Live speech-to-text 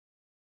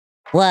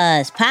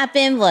Was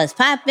poppin', was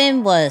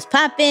poppin', was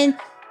poppin'.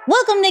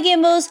 Welcome, Nikki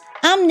and Moose.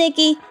 I'm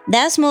Nikki.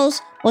 That's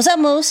Moose. What's up,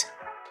 Moose?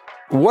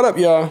 What up,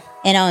 y'all?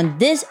 And on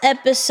this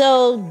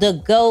episode,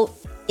 the GOAT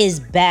is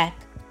back,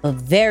 but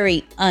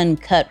very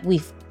uncut.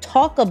 We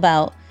talk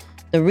about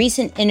the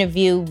recent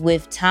interview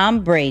with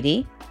Tom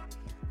Brady,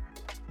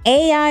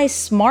 AI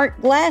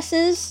smart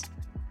glasses.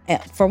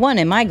 For one,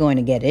 am I going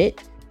to get it?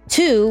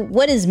 Two,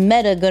 what is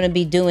Meta going to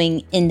be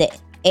doing in the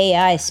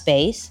AI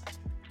space?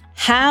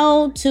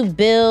 How to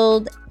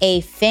build a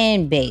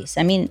fan base.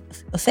 I mean,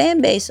 a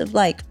fan base of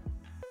like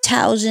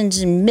thousands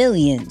and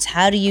millions.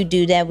 How do you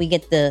do that? We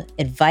get the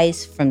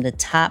advice from the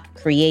top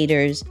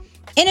creators.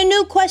 And a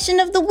new question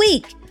of the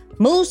week.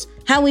 Moose,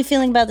 how are we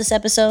feeling about this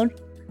episode?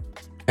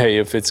 Hey,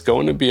 if it's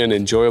going to be an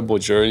enjoyable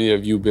journey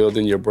of you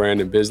building your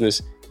brand and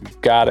business,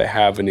 you've got to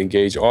have an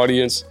engaged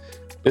audience.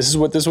 This is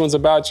what this one's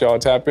about, y'all.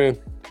 Tap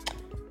in.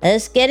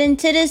 Let's get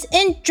into this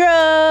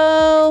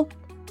intro.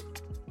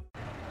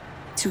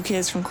 Two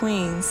kids from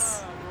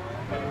Queens,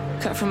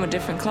 cut from a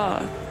different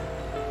cloth.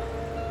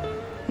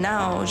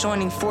 Now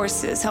joining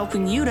forces,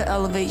 helping you to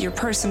elevate your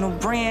personal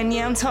brand.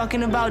 Yeah, I'm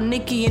talking about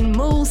Nikki and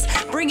Moose,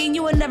 bringing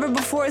you a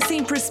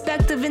never-before-seen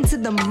perspective into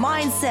the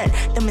mindset,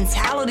 the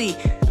mentality,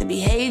 the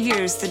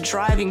behaviors, the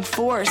driving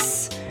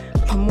force,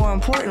 but more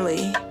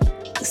importantly,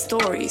 the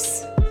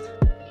stories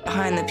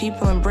behind the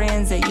people and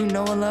brands that you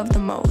know and love the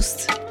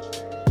most.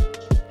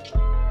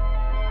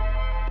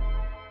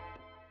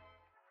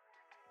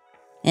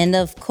 And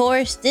of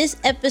course, this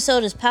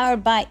episode is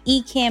powered by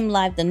Ecamm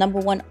Live, the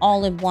 #1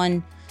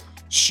 all-in-one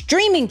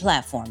streaming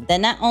platform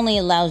that not only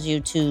allows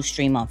you to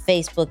stream on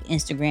Facebook,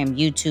 Instagram,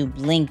 YouTube,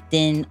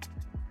 LinkedIn,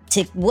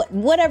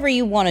 whatever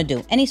you want to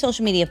do, any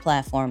social media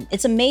platform.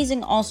 It's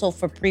amazing also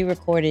for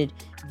pre-recorded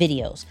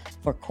videos,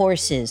 for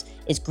courses.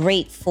 It's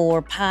great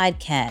for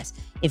podcasts.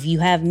 If you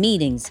have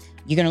meetings,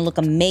 you're going to look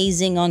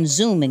amazing on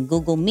Zoom and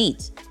Google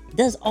Meets. It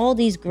does all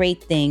these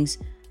great things.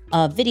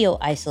 Video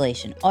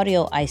isolation,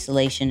 audio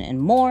isolation, and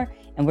more.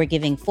 And we're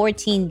giving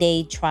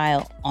 14-day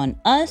trial on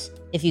us.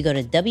 If you go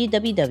to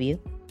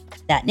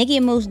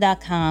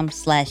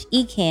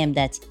www.nickyandmoose.com/ecamm,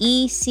 that's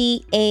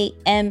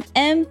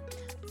ECAMM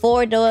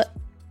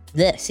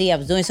See, I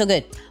was doing so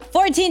good.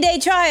 14-day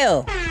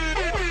trial.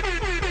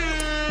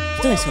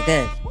 Doing so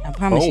good. I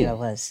promise you I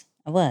was.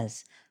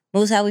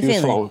 Moose, how we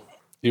feeling?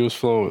 He was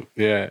flowing.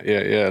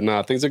 Yeah.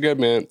 Nah, things are good,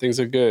 man. Things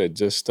are good.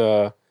 Just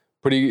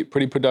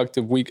pretty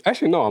productive week.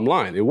 Actually, no, I'm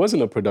lying. It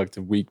wasn't a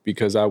productive week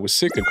because I was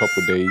sick a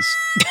couple days.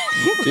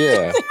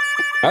 Yeah,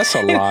 that's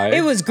a lie.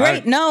 It was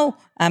great. No,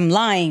 I'm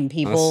lying,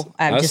 people.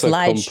 I've just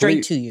lied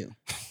straight to you.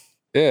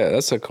 Yeah,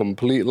 that's a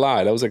complete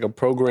lie. That was like a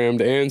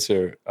programmed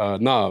answer.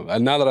 No,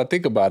 and now that I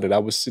think about it, I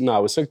was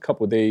sick a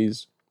couple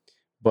days,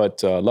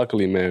 but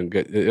luckily, man,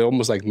 it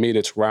almost like made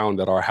its round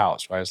at our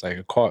house, right? It's like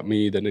it caught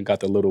me, then it got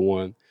the little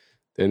one,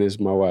 then it's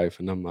my wife,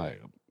 and I'm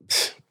like,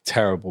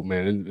 terrible,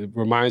 man. It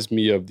reminds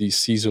me of these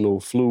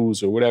seasonal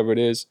flus or whatever it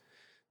is.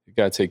 You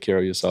got to take care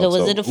of yourself. So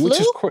was it a flu?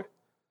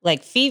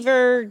 Like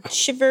fever,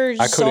 shivers,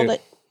 all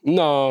that?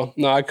 No,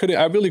 I couldn't.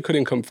 I really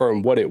couldn't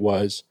confirm what it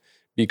was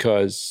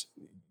because,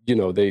 you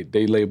know,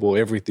 they label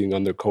everything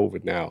under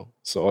COVID now.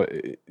 So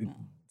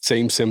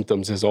same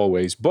symptoms as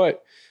always.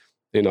 But,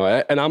 you know,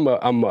 and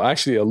I'm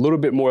actually a little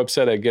bit more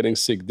upset at getting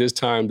sick this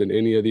time than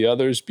any of the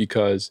others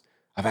because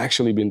I've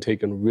actually been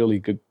taking really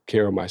good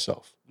care of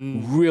myself.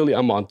 Really,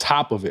 I'm on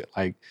top of it.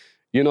 Like,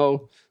 you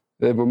know,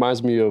 it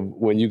reminds me of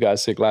when you got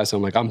sick last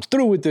time. Like, I'm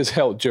through with this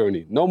health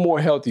journey. No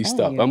more healthy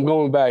stuff. I'm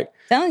going back.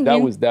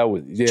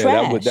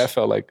 That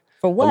felt like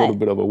a little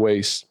bit of a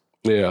waste.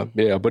 Yeah.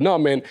 But no,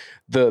 man,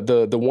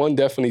 the one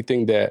definitely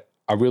thing that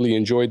I really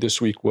enjoyed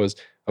this week was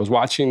I was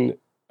watching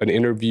an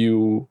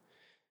interview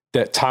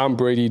that Tom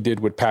Brady did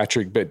with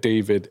Patrick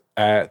Bet-David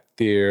at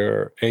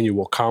their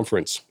annual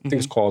conference. I think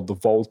it's called The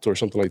Vault or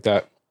something like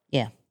that.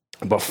 Yeah.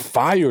 But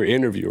fire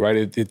interview,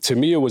 right? To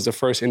me, it was the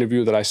first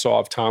interview that I saw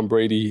of Tom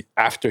Brady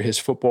after his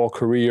football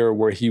career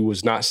where he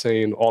was not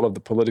saying all of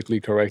the politically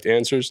correct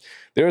answers.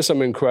 There are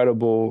some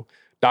incredible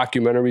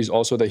documentaries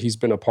also that he's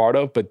been a part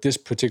of, but this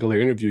particular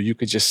interview, you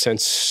could just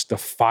sense the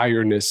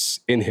fireness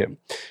in him.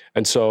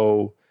 And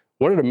so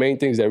one of the main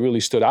things that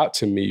really stood out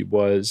to me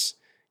was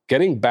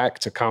getting back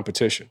to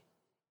competition.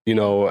 You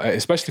know,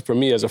 especially for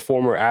me as a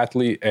former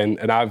athlete, and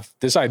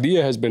this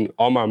idea has been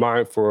on my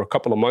mind for a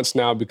couple of months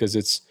now because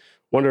it's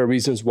one of the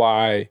reasons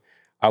why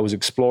I was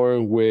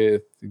exploring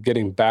with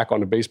getting back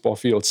on the baseball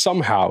field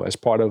somehow as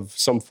part of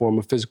some form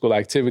of physical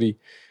activity,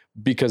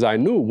 because I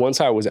knew once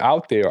I was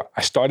out there,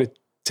 I started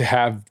to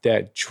have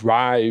that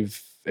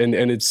drive, and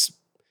it's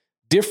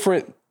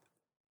different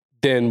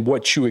than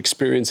what you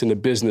experience in the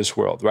business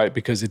world, right?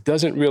 Because it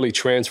doesn't really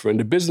transfer. In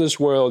the business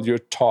world, you're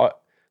taught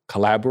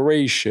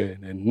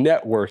collaboration and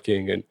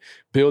networking and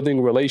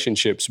building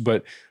relationships.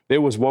 But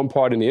there was one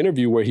part in the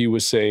interview where he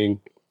was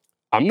saying,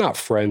 I'm not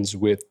friends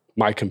with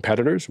my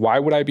competitors. Why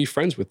would I be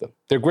friends with them?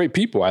 They're great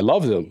people. I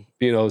love them.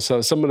 You know,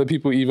 so some of the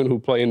people even who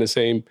play in the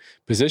same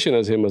position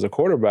as him as a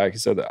quarterback, he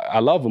said, I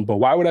love them, but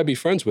why would I be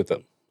friends with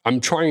them? I'm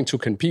trying to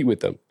compete with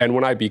them. And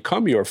when I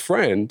become your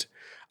friend,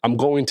 I'm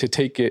going to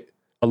take it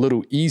a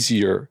little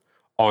easier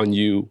on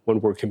you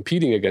when we're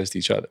competing against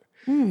each other.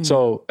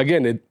 So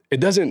again, it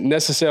doesn't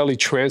necessarily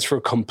transfer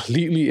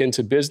completely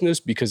into business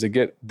because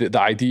again, the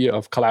idea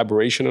of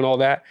collaboration and all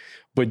that,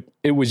 but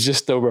it was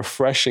just a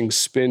refreshing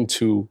spin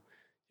to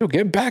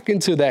get back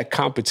into that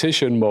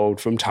competition mode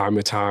from time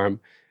to time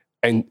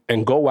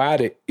and go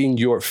at it in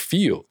your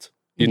field.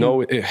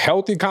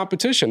 Healthy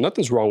competition,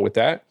 nothing's wrong with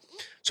that.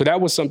 So that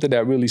was something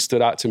that really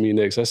stood out to me,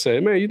 Nick. I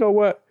said, man, you know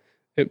what?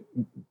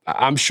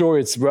 I'm sure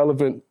it's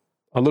relevant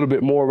a little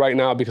bit more right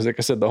now because like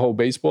I said, the whole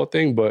baseball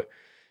thing, but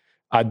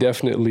I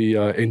definitely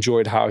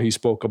enjoyed how he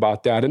spoke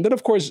about that. And then,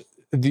 of course,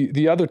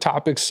 the other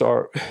topics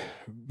are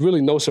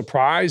really no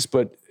surprise,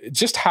 but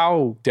just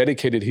how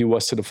dedicated he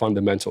was to the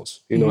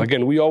fundamentals.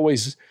 Again, we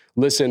always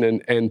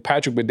listen, and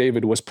Patrick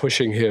McDavid was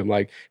pushing him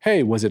like,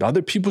 hey, was it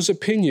other people's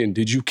opinion?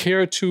 Did you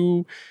care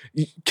to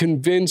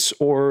convince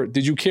or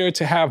did you care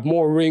to have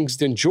more rings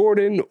than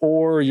Jordan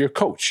or your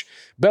coach,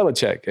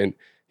 Belichick? And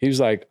he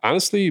was like,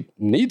 honestly,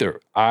 neither.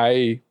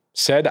 I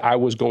said I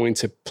was going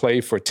to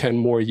play for 10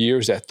 more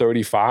years at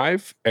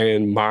 35,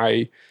 and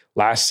my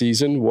last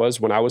season was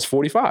when I was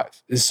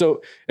 45.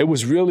 So it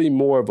was really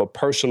more of a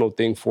personal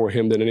thing for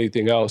him than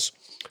anything else.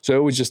 So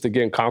it was just,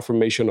 again,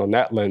 confirmation on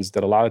that lens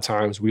that a lot of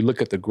times we look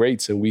at the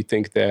greats and we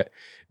think that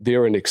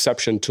they're an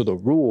exception to the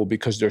rule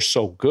because they're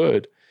so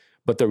good.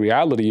 But the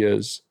reality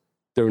is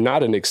they're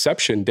not an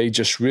exception. They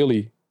just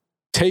really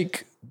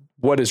take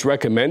what is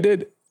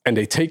recommended and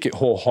they take it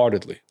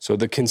wholeheartedly. So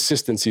the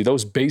consistency,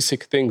 those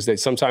basic things that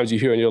sometimes you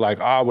hear and you're like,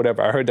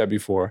 whatever, I heard that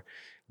before.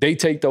 They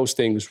take those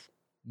things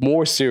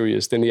more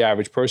serious than the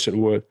average person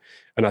would.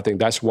 And I think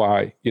that's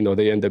why,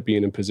 they end up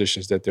being in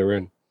positions that they're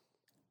in.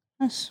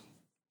 Yes.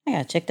 I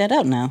gotta check that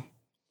out now.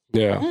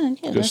 Yeah,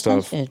 good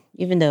stuff. Good.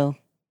 Even though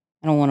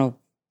I don't want to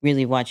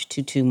really watch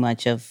too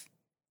much of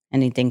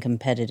anything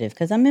competitive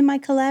because I'm in my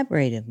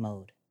collaborative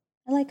mode.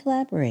 I like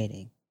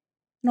collaborating.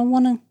 I don't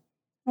want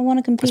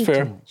to compete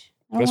too much.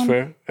 That's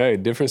fair. Hey,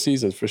 different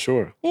seasons for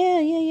sure.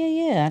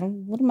 Yeah.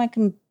 What am I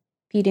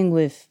competing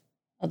with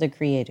other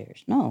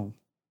creators? No.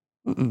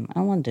 I don't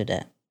want to do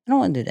that. I don't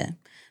want to do that.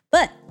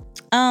 But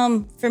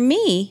for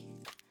me,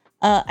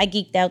 I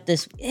geeked out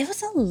it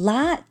was a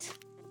lot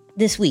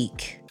this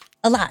week.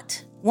 A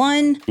lot.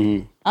 One,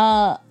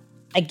 I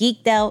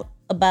geeked out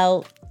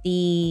about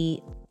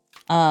the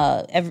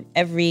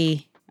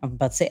every I'm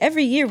about to say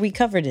every year we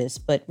cover this,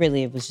 but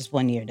really it was just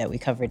 1 year that we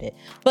covered it.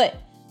 But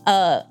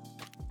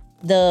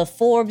the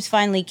Forbes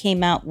finally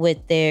came out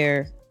with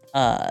their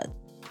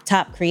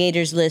top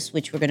creators list,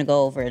 which we're going to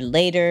go over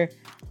later.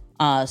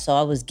 So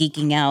I was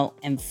geeking out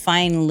and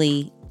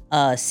finally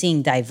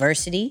seeing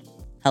diversity.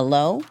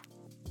 Hello.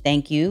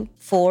 Thank you,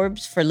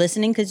 Forbes, for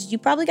listening, because you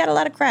probably got a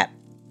lot of crap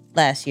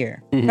last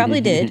year.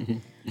 Probably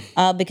did.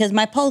 Because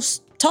my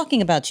post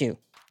talking about you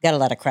got a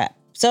lot of crap.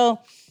 So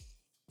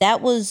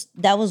that was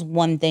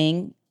one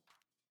thing.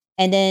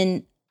 And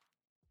then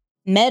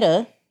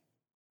Meta,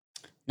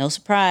 no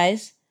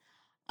surprise,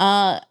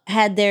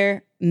 had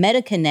their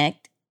Meta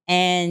Connect,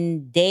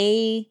 and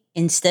they,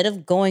 instead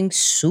of going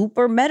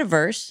super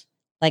metaverse,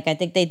 like I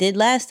think they did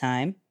last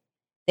time,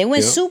 they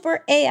went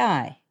super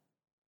AI.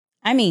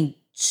 I mean,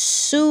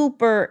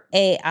 super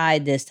AI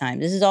this time.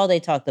 This is all they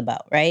talked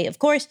about, right? Of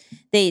course,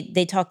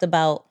 they talked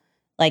about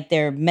like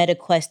their Meta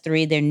Quest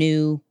 3, their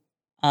new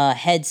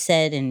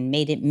headset, and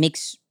made it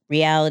mixed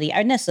reality.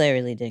 I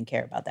necessarily didn't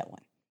care about that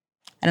one.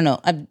 I don't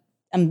know.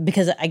 I'm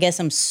because I guess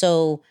I'm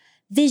so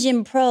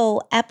Vision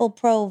Pro, Apple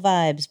Pro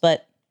vibes,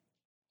 but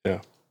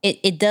yeah,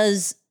 it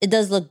does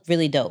look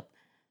really dope.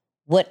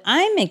 What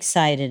I'm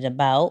excited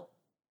about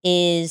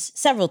is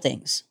several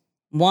things.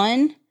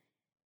 One,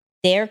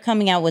 they're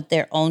coming out with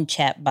their own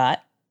chatbot,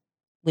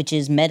 which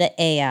is Meta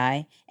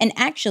AI. And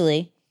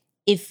actually,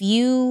 if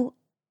you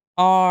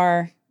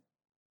are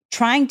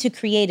trying to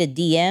create a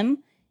DM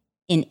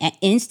in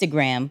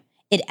Instagram,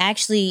 it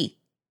actually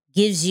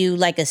gives you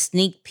like a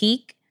sneak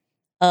peek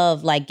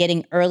of like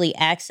getting early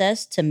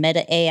access to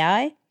Meta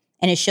AI.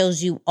 And it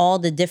shows you all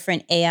the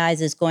different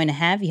AIs it's going to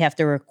have. You have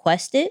to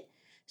request it.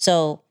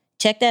 So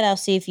check that out,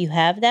 see if you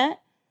have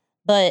that.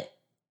 But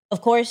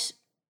of course,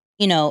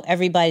 you know,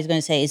 everybody's going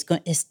to say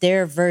it's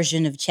their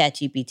version of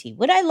ChatGPT.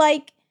 What I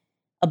like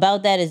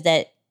about that is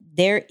that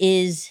there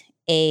is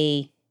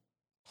a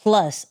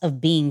plus of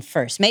being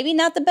first. Maybe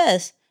not the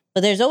best,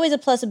 but there's always a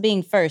plus of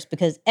being first,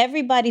 because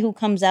everybody who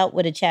comes out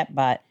with a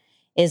chatbot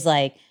is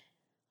like,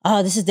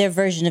 oh, this is their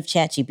version of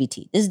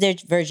ChatGPT. This is their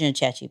version of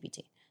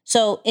ChatGPT.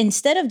 So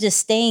instead of just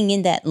staying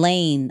in that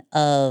lane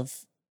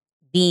of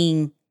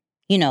being,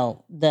 you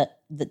know,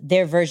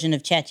 their version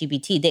of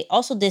ChatGPT, they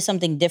also did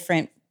something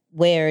different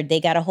where they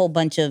got a whole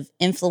bunch of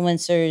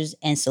influencers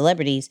and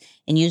celebrities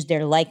and used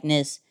their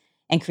likeness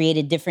and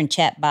created different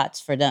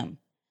chatbots for them.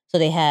 So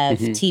they have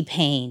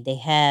T-Pain, they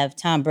have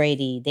Tom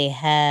Brady, they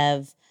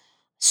have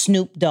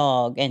Snoop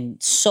Dogg,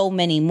 and so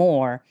many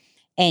more.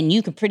 And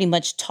you could pretty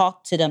much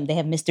talk to them. They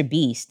have Mr.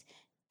 Beast.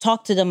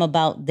 Talk to them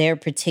about their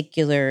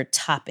particular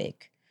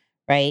topic,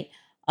 right?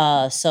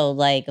 So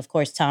like, of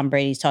course, Tom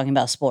Brady's talking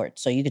about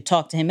sports. So you could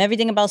talk to him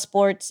everything about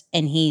sports,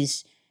 and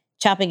he's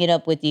chopping it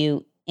up with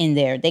you in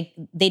there.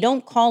 They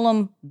don't call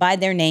them by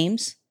their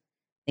names.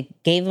 They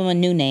gave them a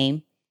new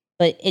name,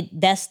 but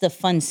that's the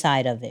fun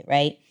side of it,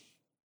 right?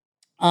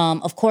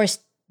 Of course,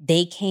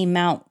 they came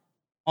out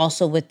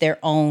also with their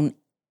own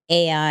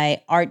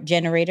AI art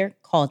generator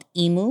called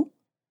Emu.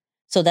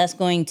 So that's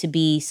going to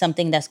be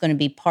something that's going to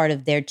be part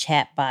of their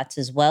chat bots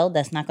as well.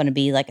 That's not going to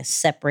be like a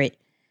separate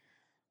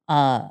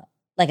app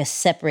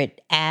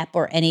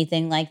or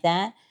anything like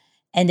that.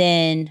 And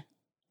then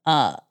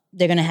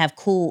they're going to have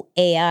cool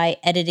AI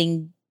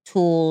editing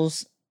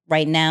tools.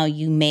 Right now,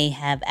 you may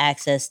have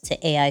access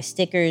to AI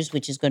stickers,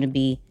 which is going to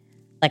be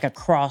like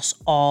across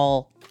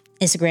all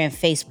Instagram,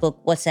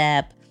 Facebook,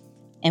 WhatsApp,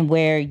 and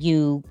where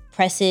you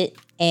press it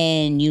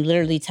and you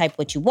literally type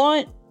what you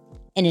want,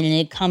 and then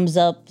it comes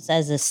up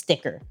as a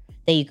sticker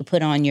that you could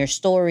put on your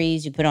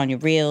stories, you put on your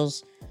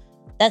reels.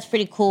 That's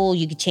pretty cool.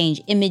 You could change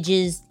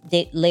images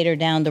later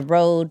down the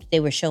road. They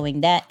were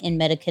showing that in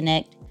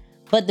MetaConnect.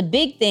 But the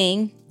big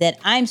thing that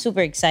I'm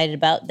super excited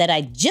about that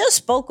I just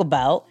spoke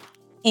about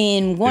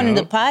in one of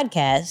the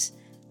podcasts,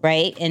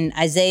 right? And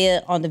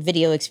Isaiah on the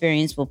video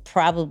experience will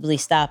probably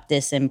stop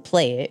this and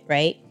play it,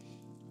 right?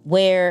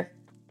 Where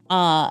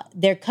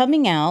they're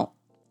coming out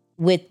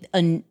with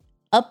an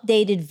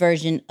updated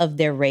version of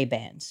their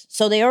Ray-Bans.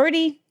 So they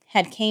already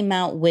had came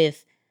out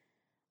with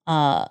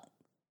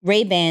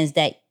Ray-Bans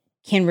that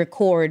can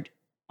record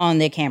on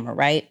their camera,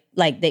 right?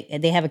 Like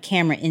they have a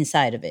camera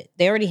inside of it.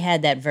 They already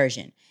had that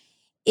version.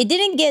 It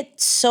didn't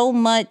get so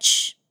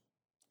much,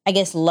 I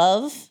guess,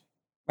 love,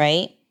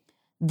 right?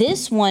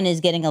 This one is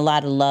getting a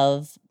lot of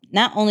love,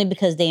 not only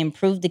because they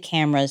improved the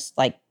cameras,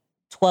 like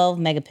 12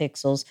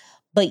 megapixels,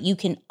 but you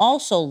can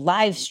also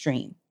live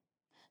stream.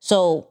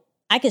 So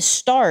I could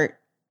start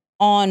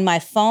on my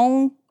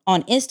phone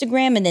on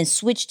Instagram and then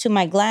switch to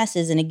my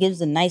glasses, and it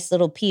gives a nice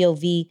little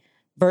POV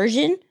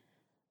version.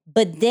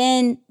 But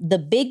then the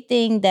big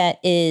thing that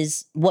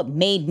is what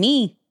made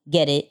me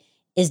get it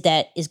is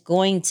that it's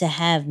going to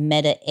have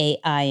Meta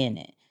AI in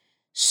it.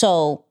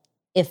 So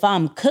if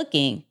I'm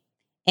cooking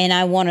and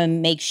I want to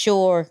make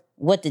sure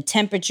what the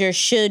temperature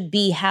should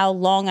be, how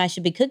long I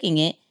should be cooking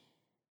it,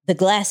 the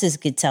glasses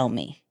could tell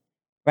me,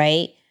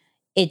 right?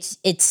 It's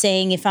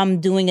saying if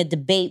I'm doing a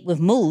debate with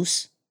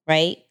Moose,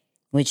 right?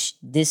 Which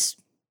this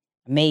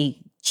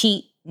may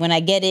cheat when I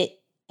get it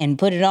and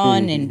put it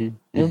on, and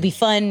it'll be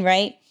fun,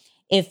 right?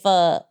 If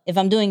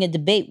I'm doing a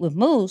debate with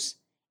Moose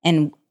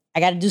and I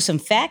got to do some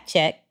fact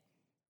check,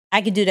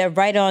 I could do that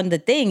right on the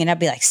thing, and I'd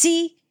be like,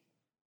 "See,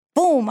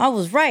 boom, I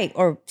was right,"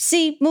 or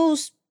 "See,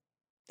 Moose,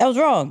 that was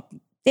wrong.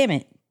 Damn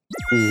it."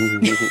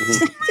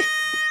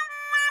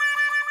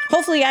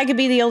 Hopefully, I could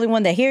be the only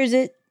one that hears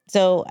it,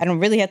 so I don't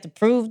really have to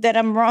prove that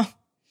I'm wrong.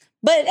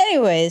 But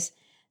anyways,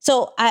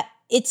 so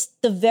it's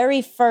the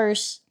very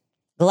first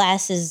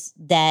glasses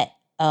that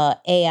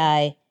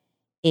AI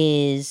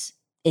is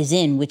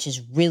in, which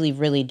is really,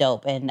 really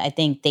dope. And I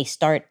think they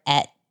start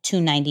at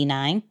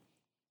 $299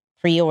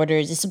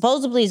 pre-orders. It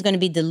supposedly is going to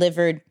be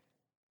delivered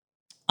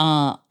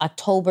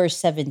October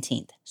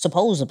 17th,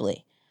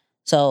 supposedly.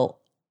 So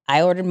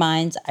I ordered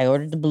mine. I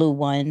ordered the blue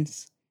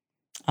ones.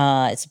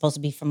 It's supposed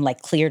to be from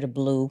like clear to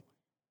blue.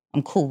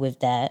 I'm cool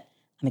with that.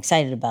 I'm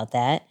excited about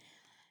that.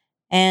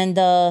 And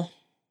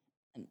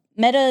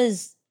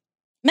Meta's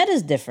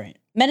different.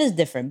 Meta's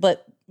different.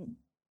 But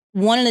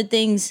one of the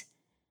things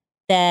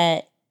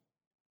that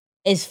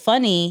is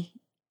funny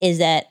is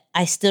that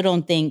I still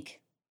don't think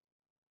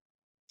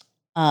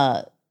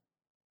Meta's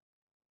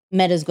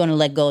going to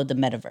let go of the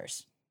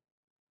metaverse.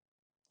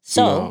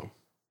 So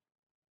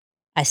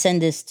I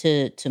send this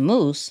to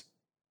Moose.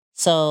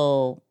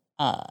 So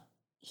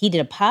he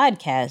did a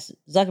podcast.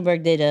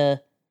 Zuckerberg did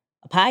a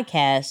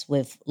podcast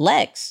with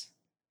Lex,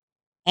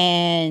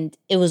 and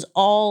it was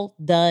all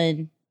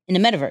done in the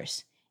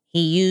metaverse.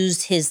 He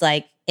used his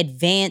like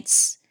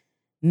advanced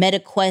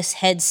MetaQuest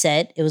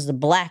headset. It was the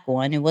black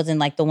one. It wasn't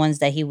like the ones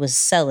that he was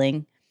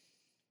selling.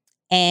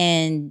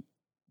 And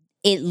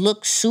it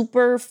looked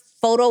super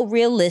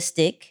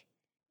photorealistic.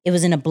 It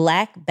was in a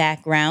black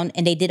background,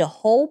 and they did a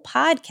whole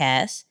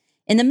podcast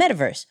in the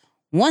metaverse.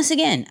 Once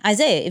again,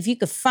 Isaiah, if you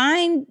could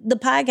find the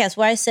podcast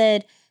where I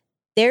said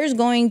there's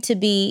going to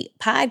be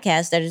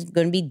podcasts that is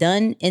going to be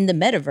done in the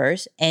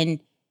metaverse, and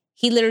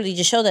he literally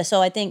just showed that.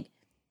 So I think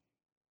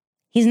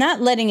he's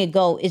not letting it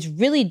go. It's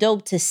really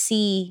dope to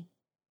see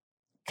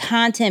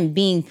content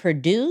being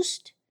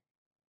produced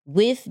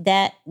with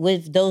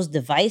those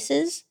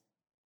devices.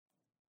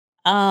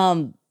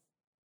 I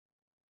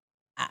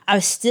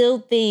still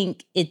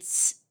think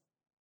it's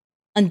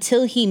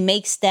until he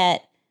makes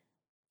that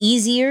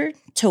easier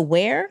to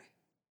wear,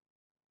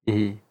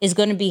 it's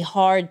going to be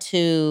hard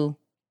to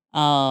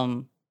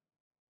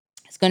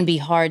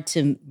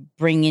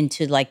bring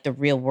into like the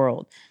real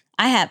world.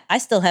 I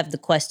still have the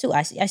Quest 2.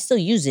 I still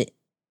use it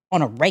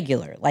on a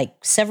regular,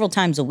 like several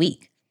times a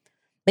week.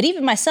 But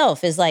even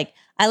myself is like,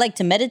 I like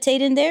to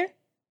meditate in there.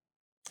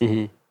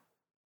 I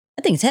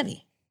think it's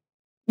heavy.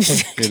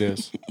 It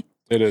is.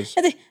 It is.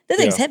 That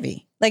thing's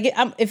heavy. Like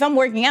if I'm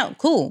working out,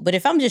 cool. But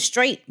if I'm just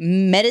straight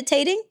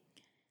meditating,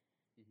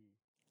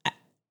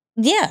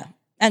 Yeah,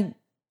 and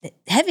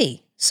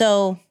heavy.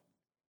 So,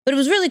 but it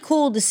was really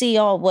cool to see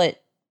all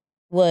what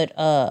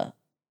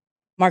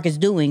Mark is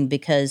doing,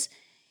 because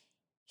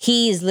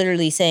he is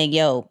literally saying,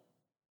 yo,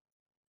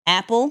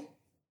 Apple,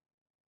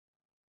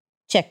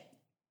 check.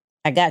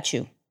 I got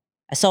you.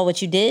 I saw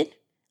what you did.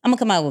 I'm going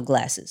to come out with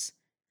glasses.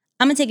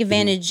 I'm going to take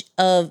advantage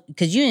of,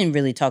 because you didn't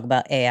really talk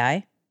about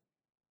AI.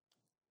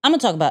 I'm going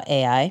to talk about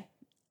AI.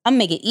 I'm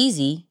going to make it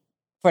easy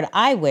for the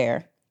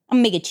eyewear. I'm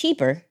going to make it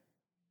cheaper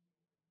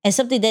and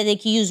something that they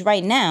can use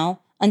right now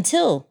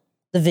until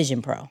the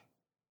Vision Pro.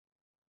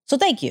 So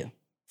thank you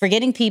for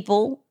getting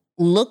people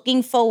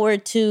looking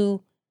forward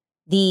to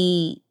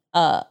the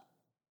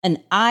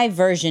an eye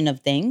version of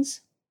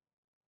things,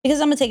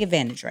 because I'm going to take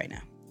advantage right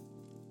now.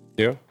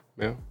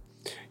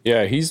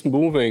 Yeah, he's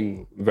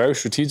moving very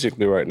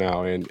strategically right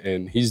now,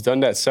 and he's done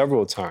that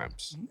several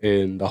times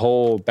in the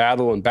whole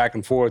battle and back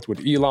and forth with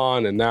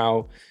Elon, and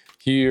now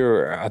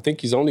here, I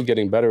think he's only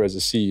getting better as a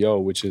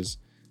CEO, which is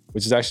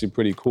actually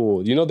pretty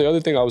cool. You know, the other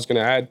thing I was going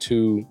to add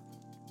to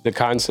the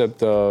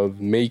concept of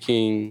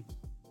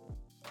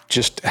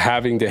just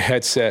having the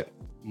headset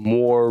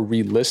more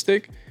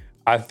realistic,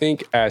 I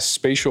think as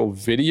spatial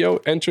video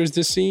enters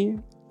the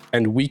scene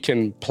and we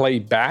can play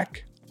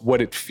back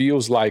what it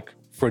feels like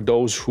for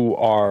those who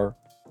are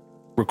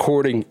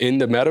recording in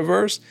the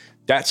metaverse,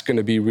 that's going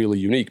to be really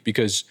unique,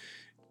 because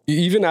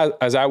even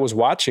as I was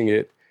watching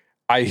it,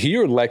 I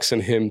hear Lex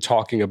and him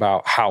talking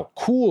about how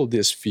cool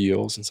this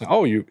feels and say,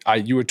 oh, you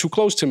were too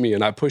close to me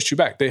and I pushed you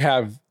back. They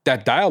have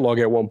that dialogue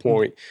at one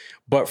point.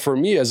 But for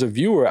me as a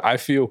viewer, I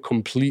feel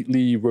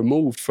completely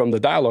removed from the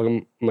dialogue.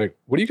 I'm like,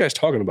 what are you guys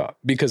talking about?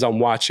 Because I'm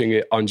watching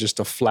it on just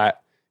a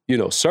flat,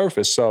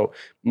 surface. So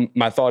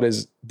my thought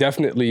is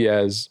definitely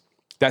as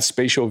that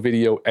spatial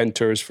video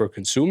enters for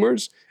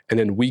consumers, and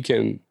then we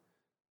can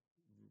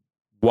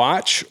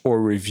watch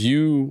or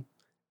review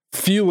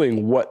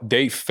feeling what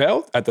they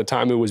felt at the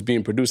time it was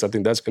being produced, I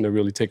think that's going to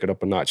really take it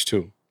up a notch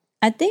too.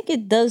 I think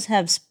it does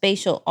have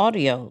spatial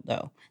audio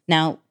though.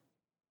 Now,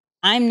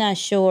 I'm not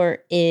sure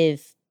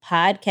if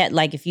podcast,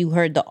 like if you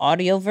heard the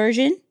audio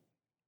version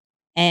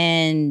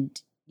and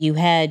you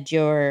had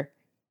your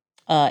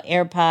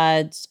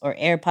AirPods or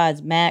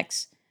AirPods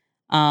Max,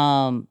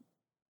 and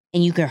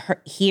you could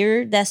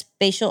hear that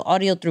spatial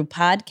audio through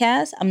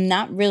podcasts. I'm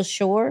not real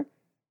sure.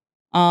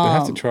 I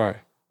have to try.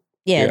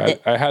 Yeah,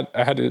 I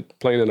had it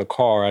playing in a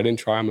car. I didn't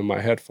try them in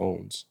my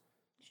headphones.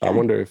 Sure. I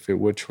wonder if it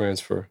would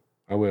transfer.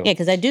 I will. Yeah,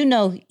 because I do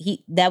know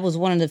that was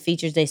one of the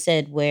features they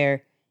said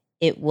where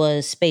it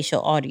was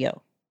spatial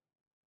audio.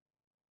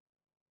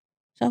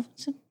 So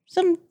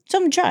some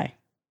try.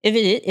 If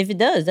it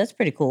does, that's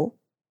pretty cool.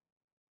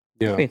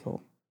 Yeah, pretty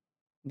cool.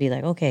 Be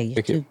like, okay,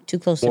 you're too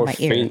close to my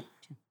ear.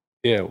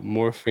 Yeah,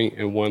 more faint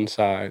in one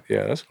side.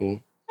 Yeah, that's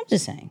cool. I'm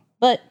just saying,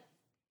 but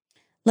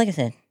like I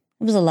said,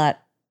 it was a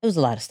lot. It was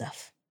a lot of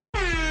stuff.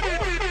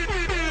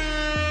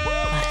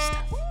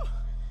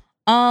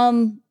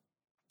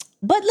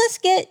 But let's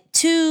get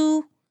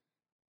to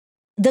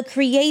the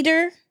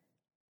creator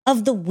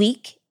of the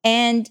week.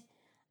 And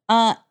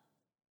how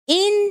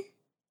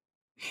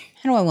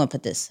do I want to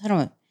put this?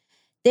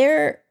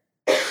 There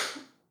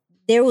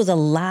was a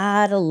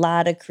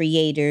lot of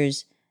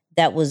creators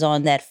that was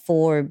on that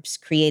Forbes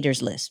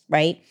creators list,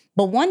 right?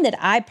 But one that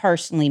I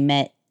personally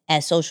met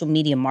at Social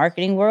Media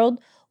Marketing World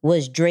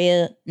was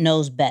Drea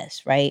Knows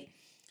Best, right?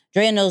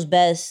 Drea Knows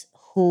Best,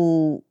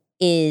 who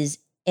is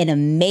an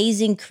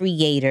amazing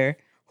creator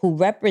who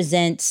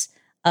represents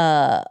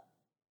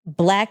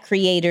Black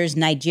creators,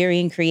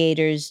 Nigerian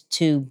creators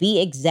to be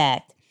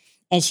exact.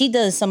 And she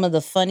does some of the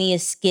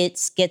funniest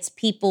skits, gets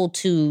people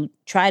to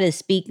try to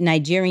speak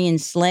Nigerian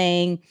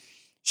slang.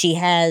 She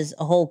has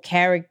a whole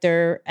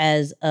character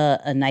as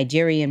a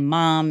Nigerian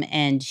mom,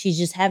 and she's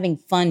just having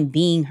fun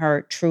being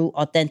her true,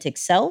 authentic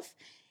self,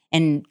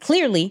 and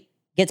clearly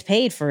gets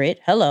paid for it.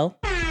 Hello.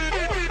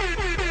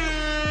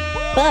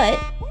 But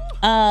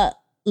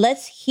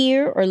let's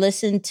hear or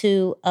listen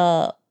to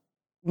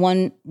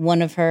one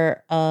of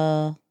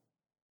her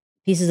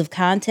pieces of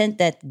content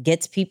that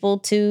gets people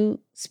to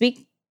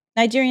speak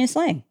Nigerian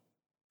slang.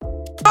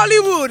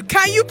 Hollywood,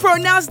 can you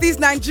pronounce these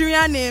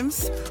Nigerian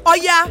names? Oh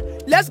yeah,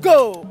 let's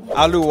go.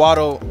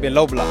 Aluwaro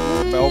Belobla.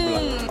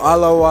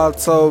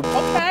 Alawato.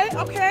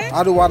 Okay.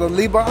 Aluwaro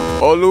Liba.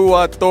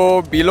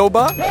 Oluwato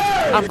Biloba.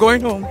 I'm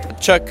going home.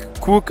 Chuck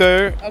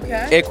Cooker.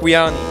 Okay.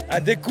 Equiani.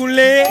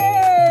 Adekule.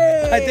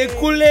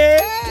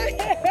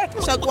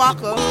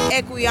 Chagwaka.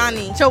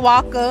 Equiani.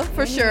 Chawaka,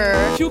 for sure.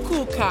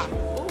 Chukuka.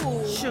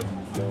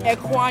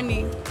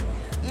 Ekwani.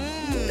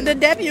 The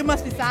W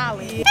must be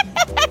silent.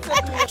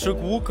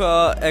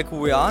 Chukwuka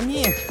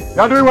Equiani.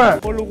 Y'all doing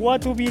what?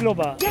 Oluwatu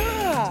Biloba.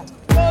 Yeah.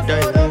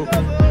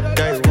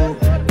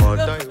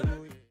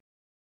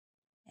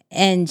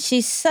 And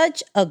she's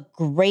such a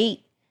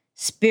great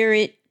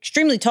spirit,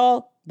 extremely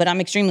tall, but I'm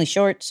extremely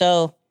short,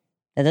 so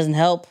that doesn't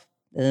help.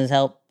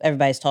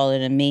 Everybody's taller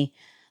than me.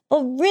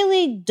 But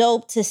really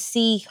dope to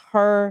see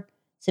her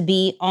to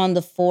be on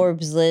the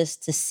Forbes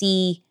list, to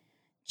see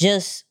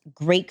just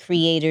great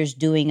creators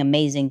doing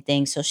amazing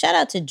things. So shout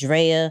out to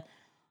Drea.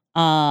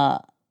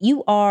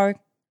 You are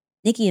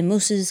Nikki and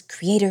Moose's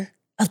Creator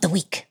of the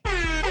Week.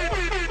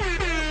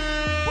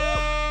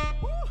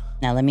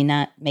 Now, let me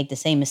not make the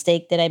same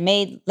mistake that I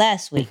made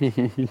last week.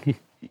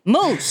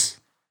 Moose,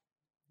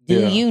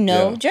 do you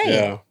know Drea?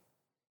 Yeah.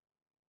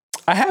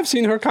 I have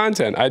seen her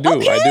content. I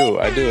do.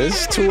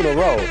 It's 2 in a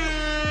row.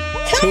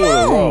 Two in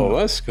a row.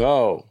 Let's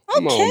go.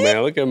 Come on,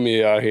 man. Look at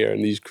me out here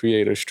in these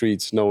creator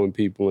streets, knowing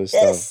people and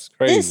stuff. It's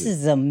crazy. This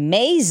is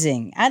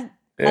amazing. I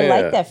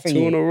like that for you.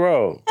 2 in a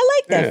row. I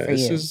like that for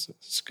you.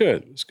 It's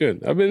good. It's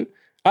good. I've been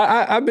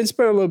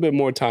spending a little bit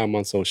more time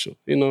on social.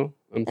 You know,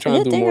 I'm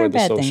trying to do more of the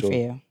social. Thing for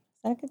you?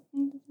 Is that a good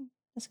thing?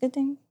 That's a good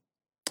thing.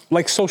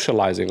 Like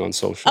socializing on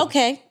social.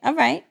 Okay. All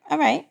right.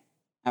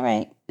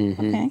 Mm-hmm.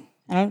 Okay.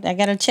 I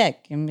gotta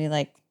check and be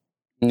like.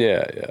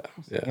 Yeah.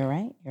 You're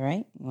right.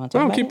 You want to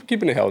talk about it?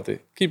 Keeping it healthy.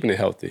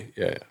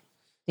 Yeah.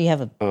 Do you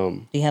have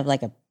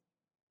like a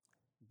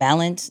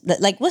balance?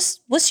 Like what's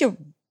your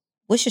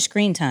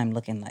screen time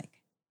looking like?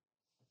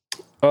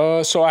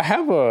 So I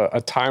have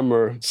a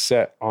timer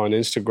set on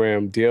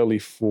Instagram daily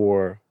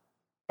for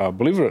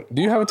believe it or not,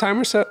 do you have a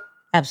timer set?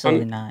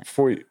 Absolutely not.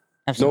 For you?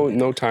 Absolutely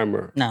no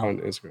timer on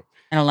Instagram.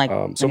 I don't like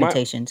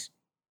limitations.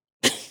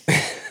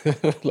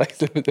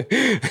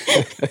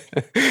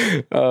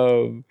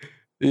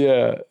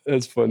 Yeah,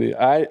 that's funny.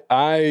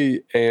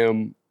 I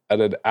am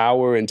at an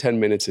hour and 10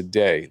 minutes a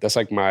day. That's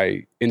like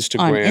my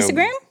Instagram. On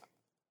Instagram?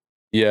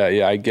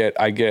 Yeah. I get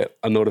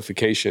a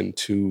notification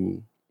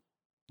to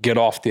get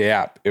off the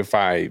app if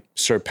I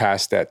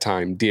surpass that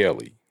time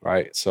daily,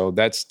 right? So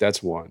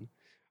that's one.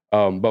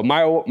 But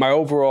my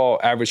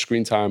overall average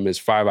screen time is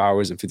 5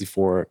 hours and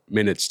 54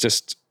 minutes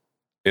just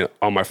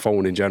on my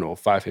phone in general,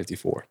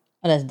 5:54.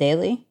 Oh, that's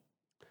daily?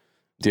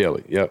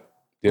 Daily, yep.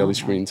 Daily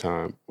screen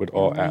time with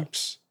all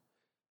apps.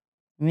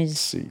 Let me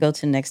just go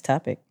to the next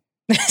topic.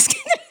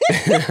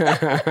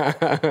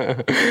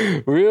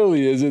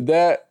 Really? Is it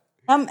that?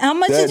 How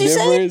much did you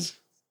say?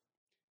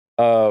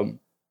 5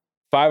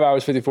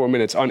 hours, 54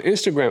 minutes. On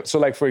Instagram, so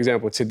like for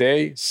example,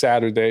 today,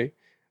 Saturday,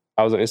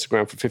 I was on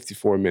Instagram for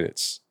 54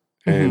 minutes.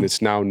 And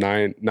it's now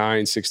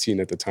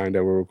 9:16 at the time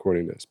that we're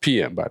recording this.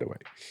 PM, by the way.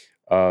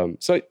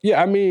 So yeah,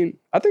 I mean,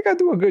 I think I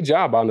do a good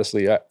job,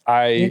 honestly. You're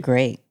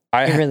great.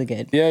 You're really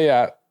good.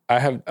 Yeah.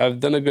 I've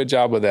done a good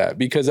job of that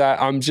because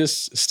I'm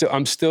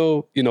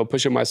still,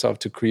 pushing myself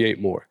to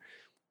create more.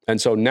 And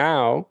so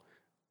now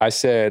I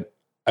said,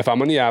 if I'm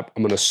on the app,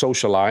 I'm going to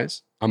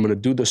socialize. I'm going to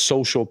do the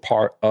social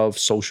part of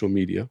social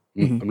media.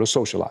 I'm going to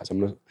socialize.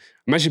 I'm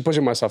actually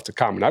pushing myself to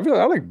comment. I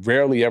like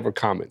rarely ever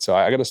comment. So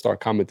I got to start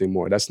commenting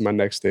more. That's my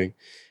next thing.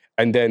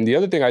 And then the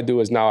other thing I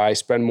do is now I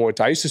spend more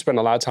time. I used to spend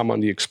a lot of time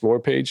on the Explore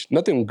page.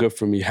 Nothing good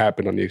for me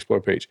happened on the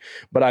Explore page,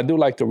 but I do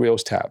like the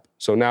Reels tab.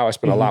 So now I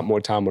spend a lot more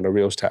time on the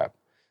Reels tab.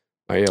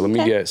 Let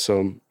me get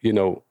some,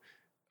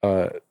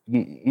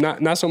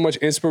 not so much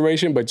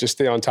inspiration, but just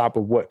stay on top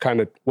of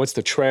what's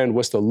the trend,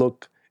 what's the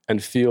look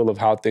and feel of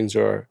how things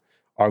are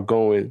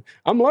going.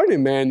 I'm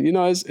learning, man.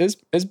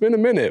 It's been a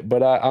minute,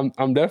 but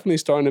I'm definitely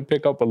starting to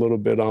pick up a little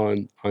bit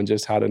on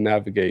just how to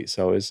navigate.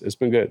 So it's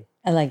been good.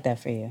 I like that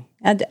for you.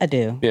 I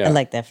do. Yeah. I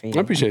like that for you. I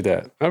appreciate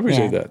that. Thank you. I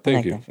like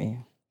that for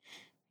you.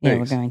 Yeah,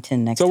 we're going to the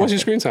next. So what's your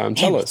screen time?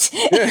 Tell us.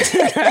 It's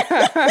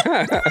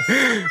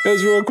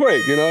real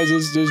quick.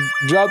 Just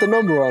drop the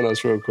number on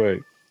us real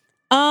quick.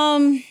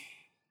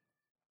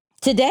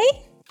 Today.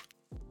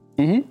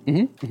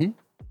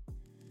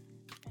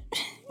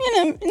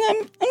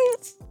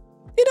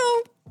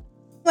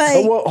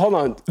 Like. Well, hold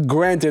on.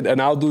 Granted,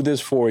 and I'll do this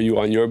for you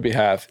on your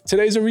behalf.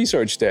 Today's a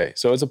research day,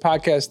 so it's a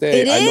podcast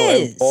day. I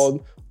know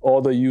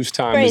all the use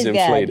time is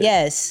inflated.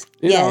 God.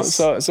 Yes.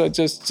 So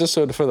just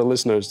so for the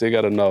listeners, they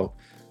got to know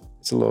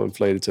it's a little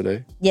inflated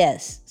today.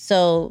 Yes.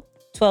 So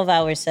 12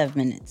 hours, 7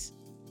 minutes.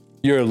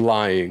 You're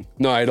lying.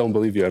 No, I don't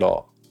believe you at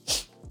all.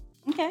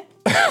 Okay.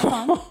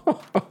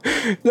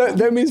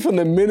 that means from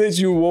the minute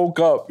you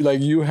woke up,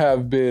 like you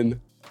have been.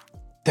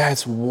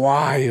 That's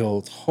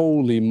wild.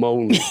 Holy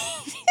moly.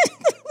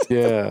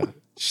 Yeah.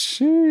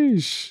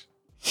 Sheesh.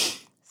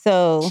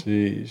 So,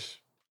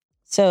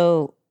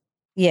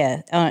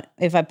 yeah.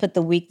 If I put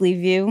the weekly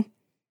view,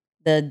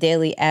 the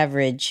daily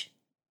average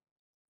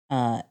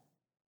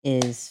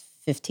is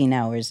 15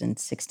 hours and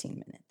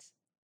 16 minutes.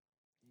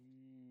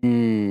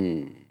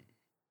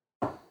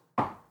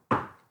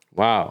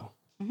 Wow.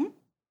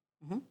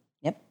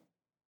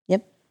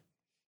 Yep.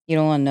 You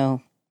don't want to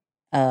know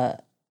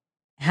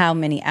how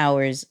many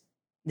hours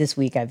this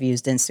week I've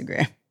used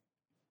Instagram.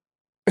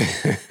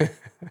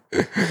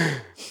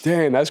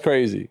 Dang, that's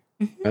crazy.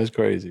 That's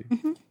crazy.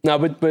 No,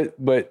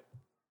 but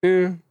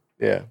yeah.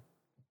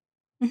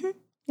 Yep.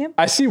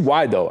 I see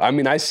why though. I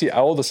mean, I see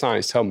all the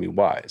signs tell me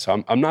why.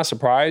 So I'm not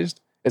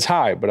surprised. It's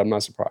high, but I'm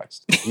not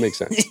surprised. It makes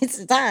sense.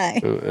 It's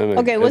high.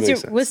 Okay,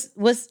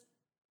 what's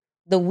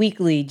the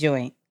weekly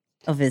joint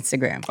of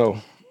Instagram?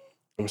 Oh,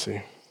 let me see.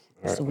 All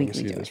right, let me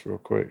see joint? this real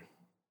quick.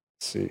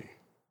 Let's see.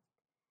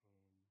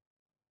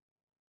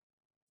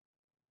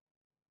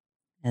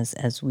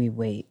 As we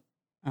wait.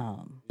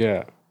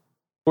 Yeah.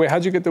 Wait,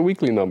 how'd you get the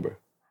weekly number?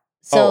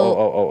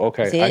 So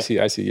Okay. see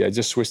I it? see. Yeah,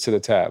 just switch to the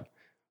tab.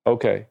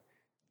 Okay.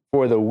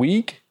 For the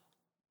week,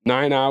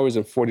 9 hours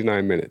and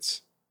 49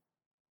 minutes.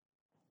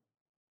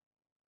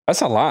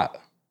 That's a lot.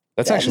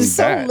 That's actually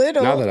so bad.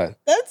 little. Now that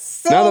That's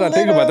so I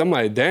think about it, little. I'm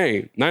like,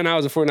 dang, 9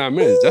 hours and 49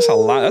 minutes. That's a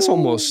lot. That's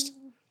almost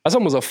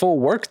a full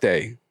work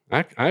day.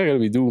 I gotta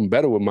be doing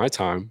better with my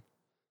time.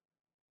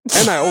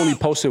 And I only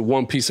posted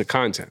one piece of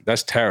content.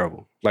 That's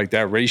terrible. Like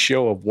that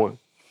ratio of one.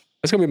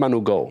 That's gonna be my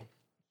new goal.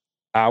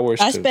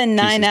 Hours. I to spend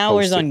 9 pieces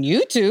hours posted. on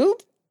YouTube.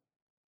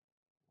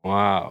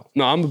 Wow.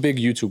 No, I'm a big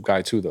YouTube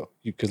guy too, though,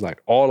 because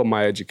like all of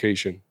my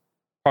education,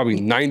 probably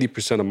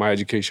 90% of my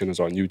education is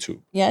on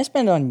YouTube. Yeah, I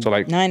spent on So,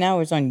 like- 9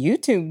 hours on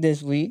YouTube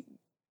this week.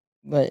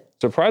 But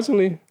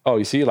Surprisingly,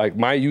 you see, like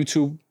my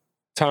YouTube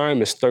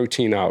time is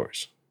 13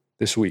 hours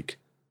this week.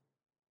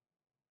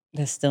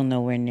 that's still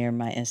nowhere near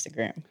my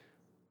Instagram.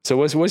 So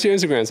what's your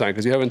Instagram sign?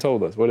 Because you haven't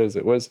told us. What is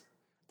it? What's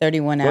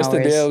 31 hours.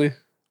 the daily?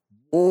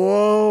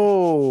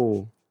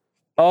 Whoa.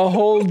 A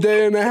whole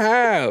day and a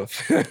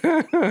half.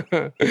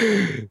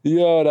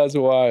 Yo, that's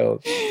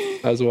wild.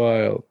 That's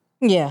wild.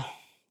 Yeah.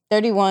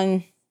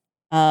 31.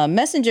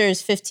 Messenger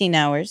is 15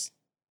 hours.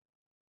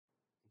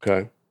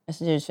 Okay.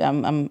 Messengers,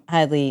 I'm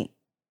highly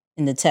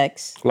in the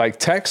text. Like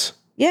text?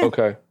 Yeah.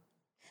 Okay.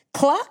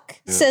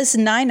 Clock says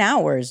 9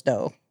 hours,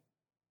 though.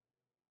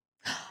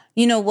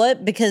 You know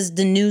what? Because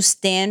the new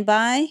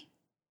standby,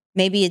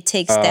 maybe it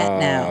takes that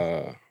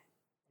now.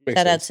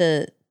 Shout out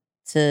to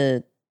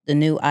the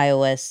new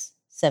iOS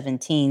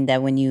 17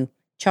 that when you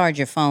charge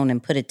your phone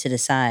and put it to the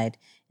side,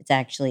 it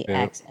actually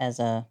acts as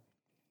a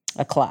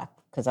clock.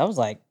 Because I was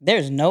like,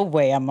 there's no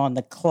way I'm on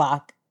the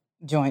clock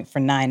joint for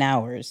 9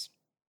 hours.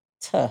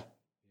 Tuh.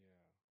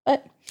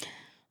 But,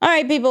 all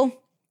right, people,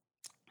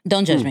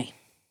 don't judge me.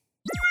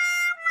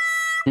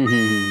 Let's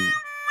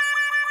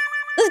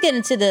get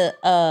into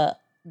the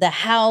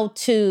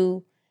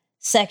how-to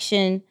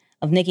section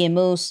of Nikki and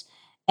Moose.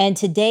 And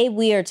today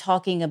we are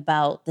talking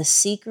about the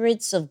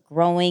secrets of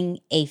growing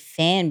a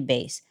fan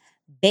base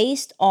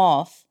based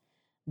off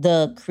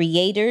the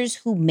creators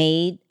who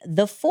made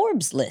the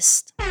Forbes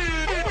list.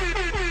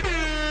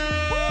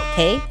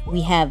 Okay,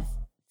 we have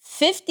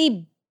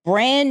 50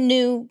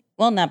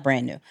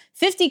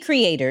 50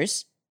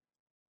 creators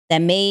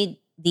that made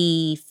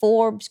the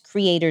Forbes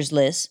creators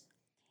list.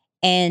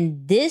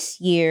 And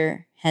this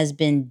year has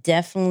been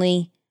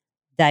definitely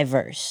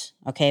diverse.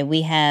 Okay,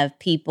 we have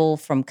people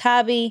from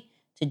Kabi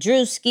to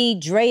Drewski,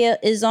 Drea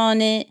is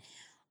on it.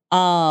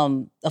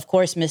 Of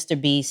course,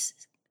 Mr.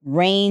 Beast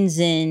reigns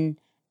in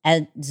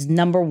as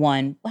number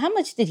one. How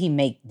much did he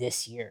make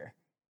this year?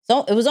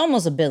 So it was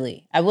almost $1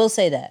 billion. I will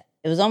say that.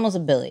 It was almost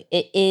 $1 billion.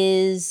 It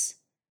is,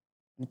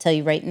 I'm gonna tell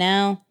you right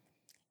now,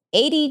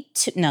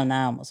 82, no,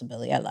 not almost $1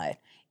 billion, I lied.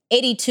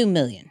 82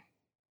 million.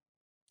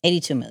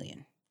 82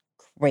 million.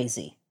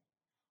 Crazy.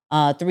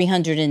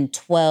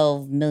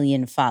 312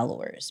 million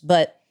followers.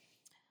 But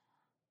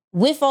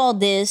with all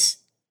this,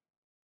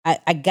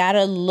 I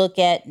gotta look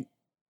at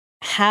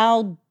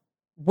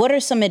what are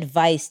some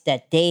advice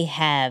that they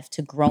have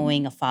to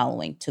growing a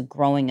following, to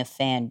growing a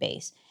fan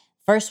base.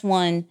 First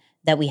one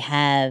that we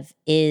have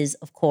is,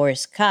 of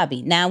course,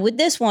 Kabi. Now, with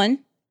this one,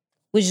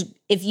 which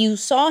if you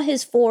saw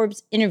his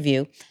Forbes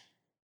interview,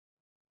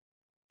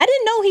 I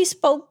didn't know he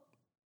spoke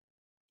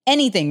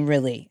anything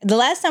really. The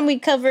last time we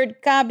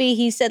covered Kabi,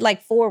 he said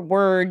like 4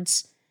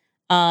 words,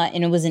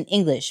 and it was in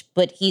English,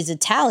 but he's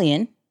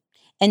Italian.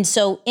 And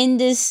so in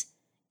this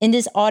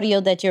audio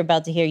that you're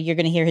about to hear, you're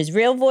going to hear his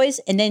real voice,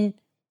 and then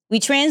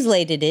we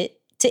translated it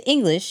to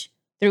English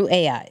through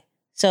AI.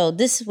 So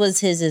this was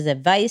his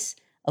advice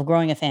of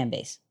growing a fan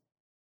base.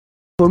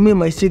 For me,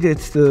 my secret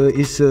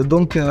is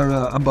don't care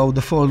about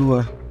the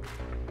follower.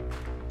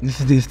 This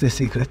is the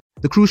secret.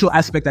 The crucial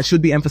aspect that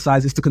should be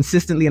emphasized is to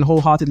consistently and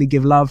wholeheartedly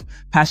give love,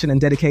 passion,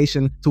 and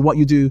dedication to what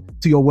you do,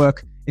 to your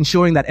work,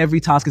 ensuring that every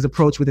task is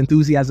approached with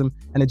enthusiasm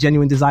and a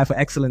genuine desire for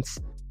excellence.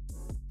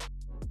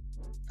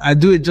 I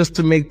do it just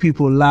to make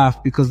people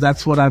laugh because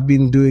that's what I've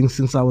been doing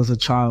since I was a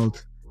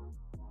child.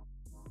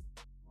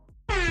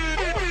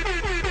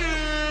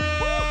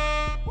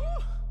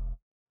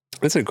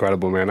 It's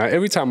incredible, man.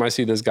 Every time I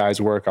see this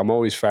guy's work, I'm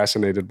always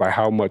fascinated by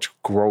how much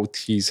growth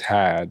he's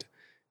had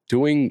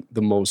doing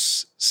the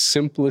most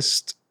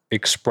simplest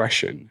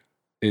expression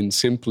in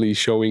simply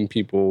showing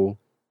people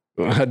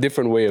a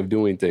different way of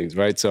doing things,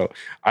 right? So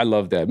I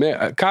love that.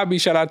 Man,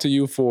 Kabi, shout out to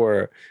you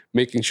for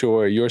making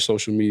sure your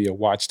social media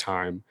watch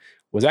time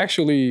was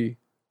actually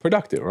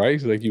productive,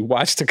 right? Like you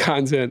watched the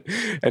content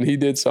and he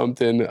did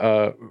something,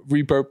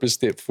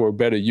 repurposed it for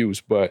better use.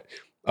 But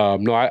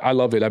no, I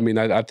love it. I mean,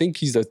 I think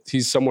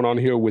he's someone on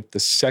here with the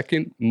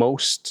second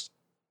most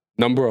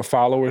number of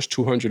followers,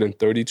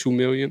 232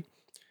 million.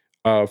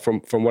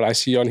 From what I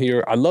see on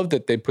here, I love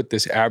that they put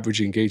this average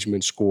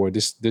engagement score.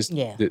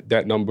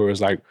 That number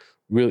is like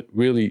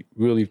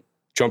really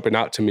jumping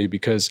out to me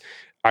because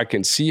I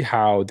can see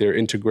how they're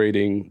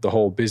integrating the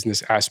whole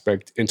business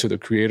aspect into the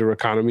creator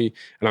economy,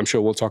 and I'm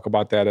sure we'll talk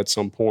about that at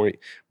some point.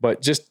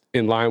 But just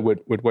in line with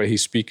what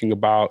he's speaking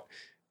about,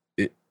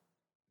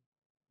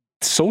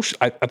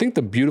 I think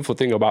the beautiful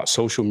thing about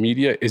social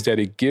media is that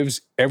it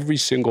gives every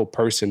single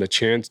person a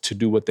chance to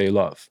do what they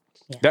love.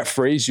 Yeah. That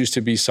phrase used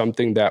to be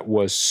something that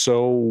was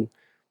so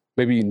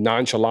maybe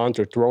nonchalant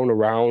or thrown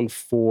around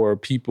for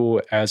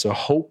people as a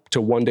hope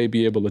to one day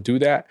be able to do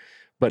that.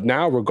 But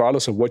now,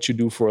 regardless of what you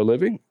do for a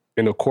living,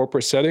 in a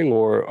corporate setting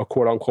or a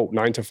quote unquote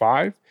 9 to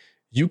 5,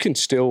 you can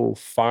still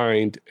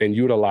find and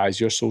utilize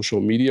your social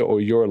media or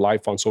your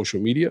life on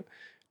social media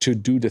to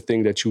do the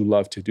thing that you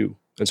love to do.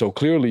 And so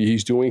clearly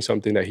he's doing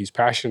something that he's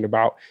passionate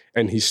about,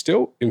 and he's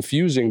still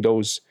infusing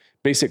those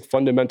basic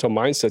fundamental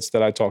mindsets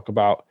that I talk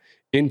about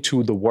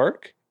into the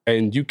work.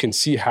 And you can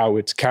see how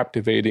it's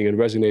captivating and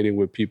resonating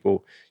with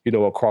people,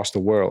 across the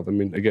world. I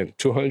mean, again,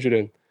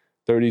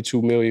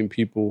 232 million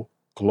people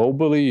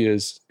globally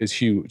is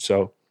huge.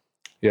 So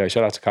yeah,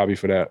 shout out to Kabi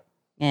for that.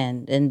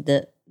 And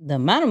the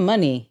amount of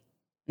money,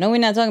 no, we're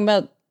not talking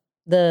about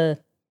the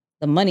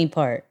money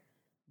part,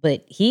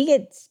 but he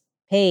gets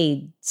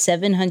paid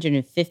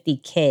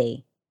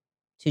 $750K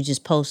to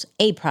just post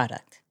a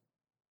product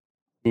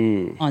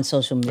on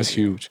social media. That's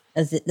huge.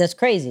 That's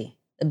crazy.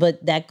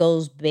 But that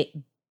goes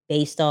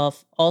based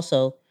off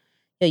also,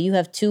 you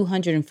have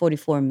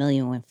 244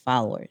 million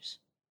followers.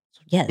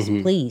 So yes,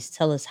 please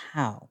tell us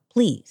how,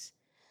 please.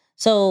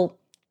 So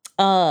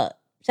shout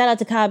out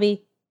to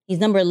Kabi. He's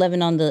number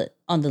 11 on the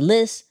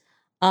list.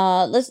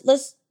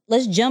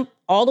 Let's jump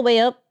all the way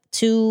up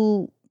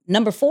to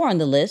number 4 on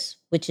the list,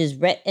 which is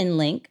Rhett and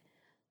Link,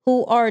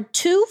 who are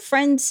 2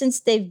 friends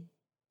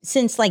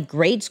since like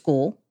grade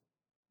school,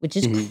 which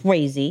is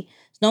crazy.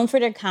 It's known for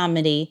their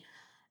comedy,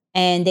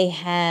 and they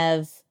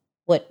have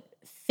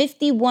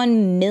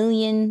 51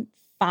 million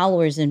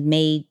followers and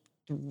made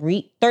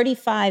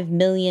 $35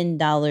 million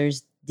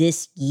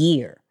this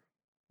year,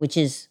 which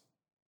is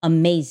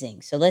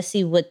amazing. So let's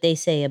see what they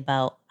say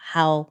about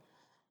how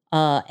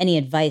any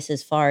advice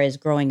as far as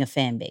growing a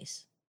fan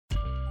base.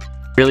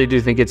 Really do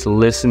think it's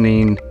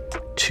listening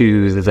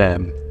to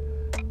them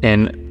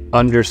and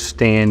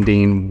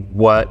understanding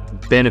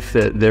what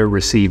benefit they're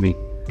receiving.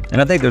 And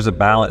I think there's a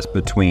balance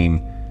between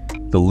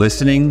the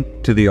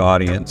listening to the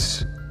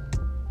audience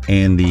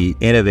and the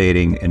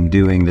innovating and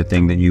doing the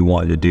thing that you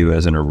want to do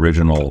as an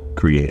original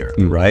creator,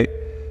 right?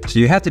 So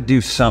you have to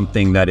do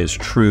something that is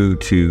true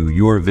to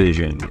your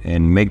vision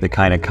and make the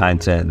kind of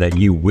content that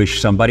you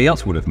wish somebody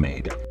else would have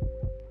made.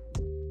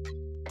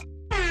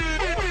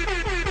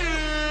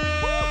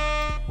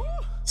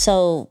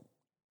 So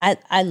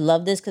I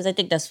love this because I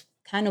think that's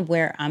kind of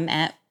where I'm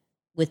at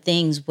with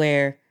things,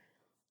 where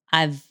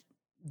I've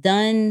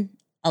done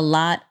a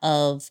lot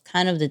of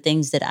kind of the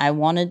things that I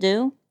want to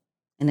do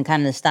and the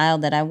kind of the style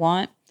that I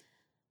want,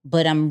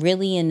 but I'm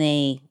really in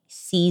a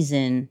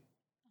season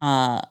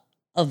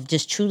of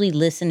just truly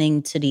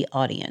listening to the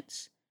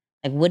audience.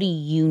 Like, what do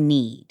you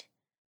need?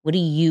 What do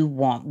you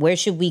want? Where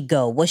should we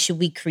go? What should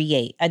we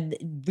create? I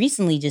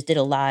recently just did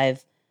a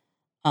live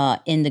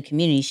in the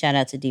community. Shout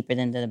out to Deeper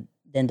Than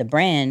the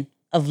Brand,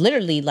 of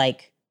literally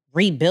like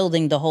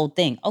rebuilding the whole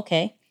thing.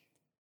 Okay,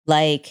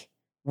 like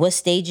what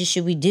stages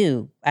should we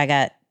do? I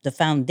got the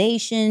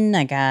foundation.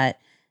 I got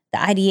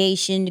the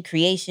ideation, the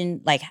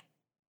creation. Like,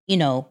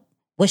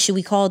 what should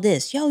we call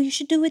this? Yo, you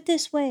should do it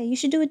this way. You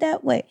should do it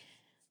that way.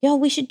 Yo,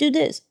 we should do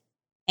this.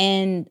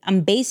 And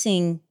I'm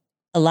basing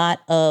a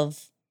lot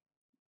of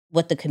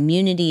what the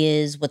community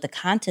is, what the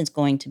content's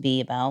going to be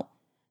about,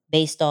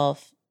 based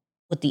off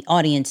what the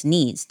audience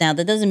needs. Now,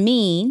 that doesn't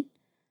mean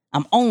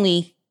I'm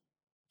only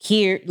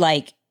here,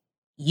 like,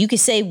 you could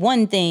say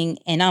one thing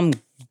and I'm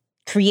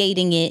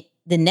creating it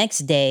the next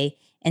day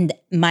and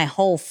my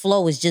whole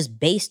flow is just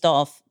based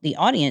off the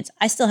audience.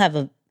 I still have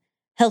a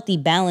healthy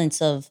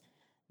balance of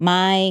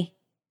my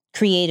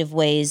creative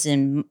ways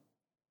and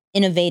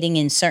innovating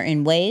in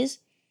certain ways.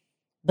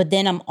 But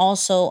then I'm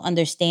also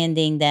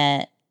understanding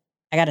that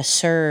I got to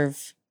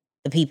serve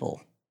the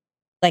people.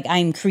 Like,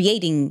 I'm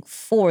creating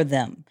for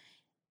them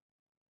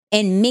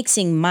and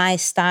mixing my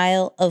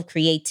style of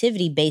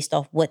creativity based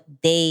off what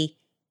they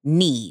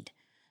need.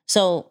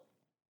 So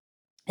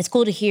it's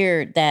cool to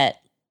hear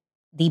that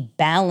the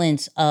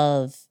balance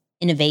of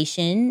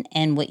innovation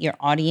and what your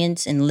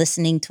audience and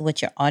listening to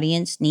what your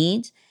audience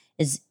needs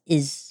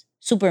is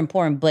super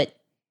important, but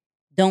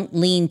don't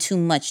lean too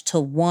much to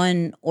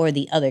one or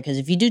the other. Because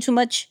if you do too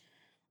much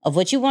of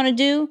what you want to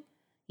do,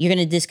 you're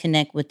going to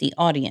disconnect with the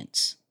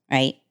audience,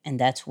 right? And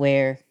that's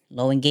where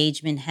low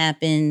engagement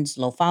happens,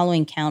 low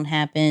following count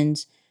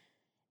happens.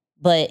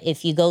 But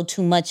if you go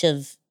too much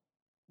of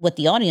what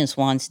the audience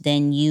wants,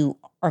 then you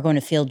are going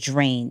to feel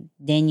drained.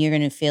 Then you're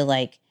going to feel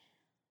like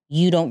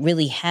you don't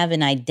really have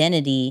an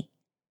identity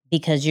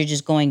because you're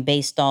just going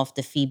based off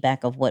the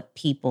feedback of what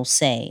people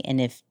say.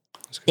 And if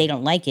they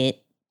don't like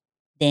it,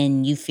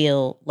 then you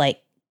feel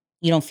like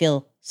you don't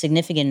feel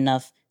significant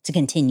enough to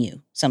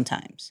continue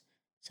sometimes.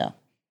 So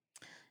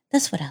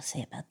that's what I'll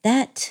say about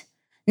that.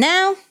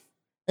 Now,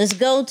 let's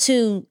go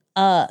to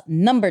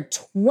number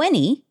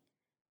 20,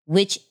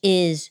 which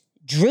is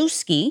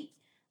Drewski.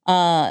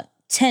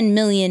 10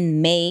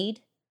 million made,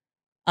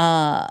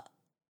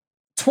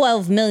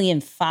 12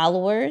 million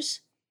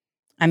followers.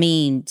 I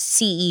mean,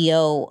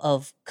 CEO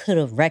of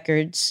Coulda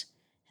Records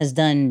has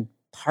done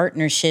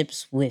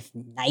partnerships with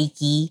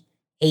Nike,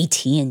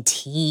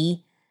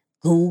 AT&T,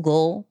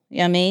 Google. You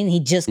know what I mean?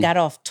 He just got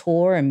off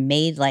tour and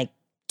made like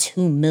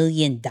 $2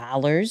 million.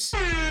 It's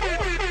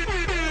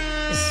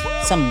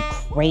something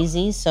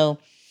crazy. So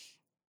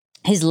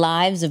his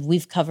lives, if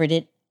we've covered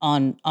it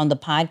on the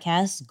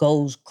podcast,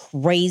 goes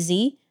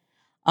crazy.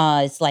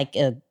 It's like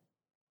a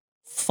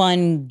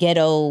fun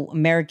ghetto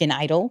American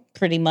Idol,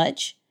 pretty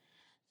much.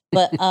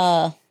 But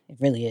it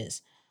really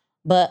is.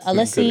 But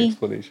let's see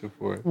explanation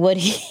for it. what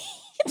he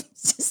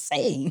just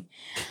saying.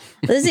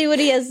 Let's see what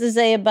he has to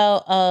say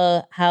about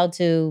how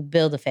to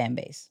build a fan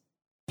base.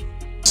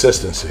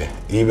 Consistency.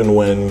 Even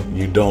when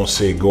you don't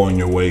see it going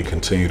your way,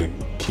 continue to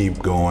keep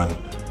going.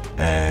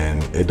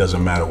 And it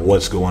doesn't matter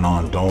what's going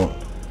on. Don't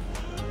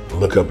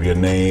look up your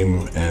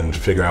name and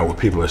figure out what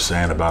people are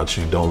saying about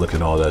you. Don't look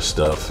at all that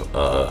stuff.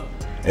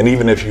 And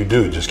even if you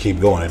do, just keep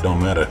going. It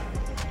don't matter.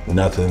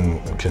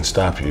 Nothing can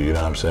stop you, you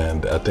know what I'm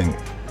saying? I think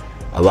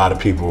a lot of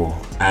people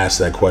ask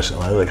that question,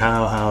 like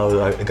how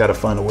I gotta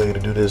find a way to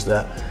do this,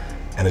 that.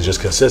 And it's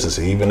just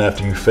consistency. Even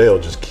after you fail,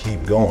 just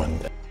keep going.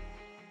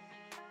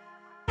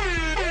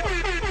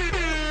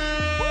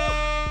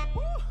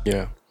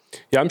 Yeah.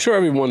 Yeah, I'm sure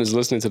everyone is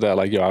listening to that.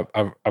 Like, yo,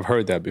 I've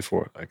heard that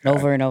before. Like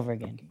Over and over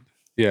again.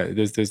 Yeah,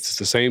 there's the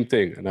same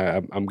thing. And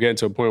I'm getting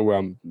to a point where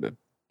I'm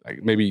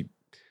like maybe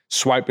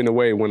swiping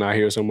away when I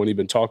hear someone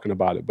even talking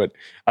about it. But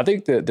I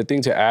think the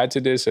thing to add to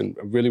this, and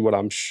really what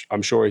I'm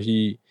sure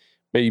he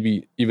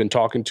maybe even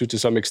talking to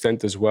some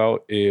extent as well,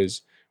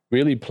 is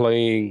really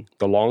playing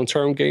the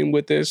long-term game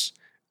with this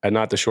and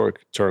not the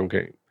short-term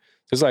game.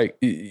 It's like,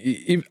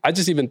 I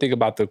just even think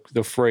about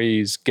the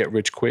phrase "get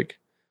rich quick."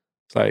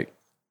 It's like,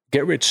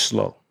 get rich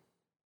slow.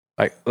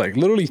 Like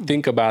literally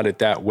think about it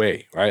that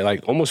way, right?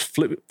 Like almost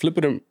flip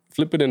it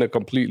in the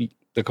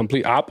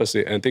complete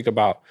opposite and think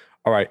about,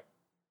 all right,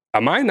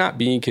 am I not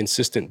being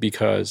consistent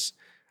because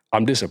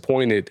I'm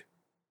disappointed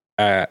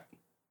at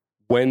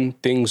when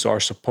things are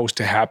supposed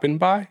to happen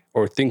by,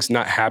 or things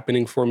not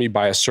happening for me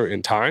by a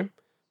certain time?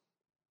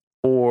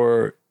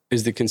 Or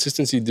is the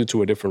consistency due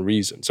to a different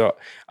reason? So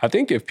I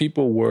think if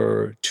people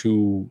were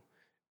to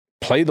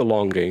play the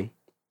long game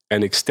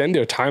and extend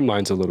their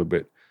timelines a little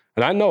bit,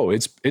 and I know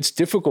it's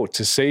difficult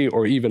to say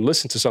or even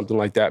listen to something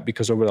like that,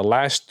 because over the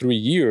last 3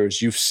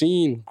 years, you've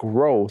seen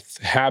growth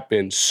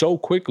happen so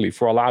quickly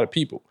for a lot of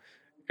people.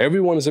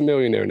 Everyone is a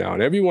millionaire now,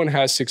 and everyone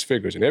has 6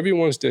 figures, and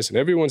everyone's this, and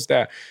everyone's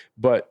that.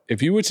 But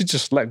if you were to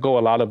just let go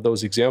a lot of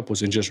those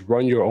examples and just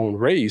run your own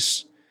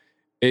race,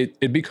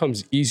 it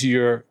becomes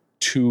easier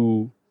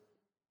to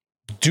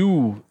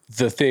do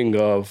the thing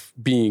of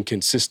being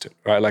consistent,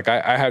 right? Like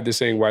I have this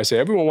saying where I say,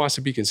 everyone wants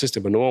to be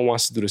consistent, but no one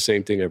wants to do the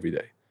same thing every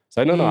day. It's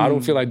like, no, I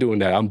don't feel like doing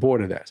that. I'm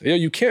bored of that. So,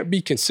 you can't be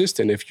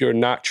consistent if you're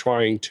not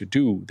trying to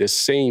do the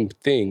same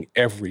thing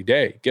every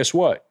day. Guess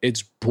what?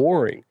 It's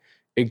boring.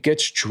 It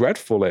gets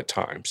dreadful at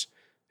times.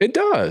 It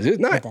does. It's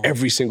not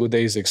every single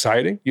day is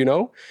exciting, you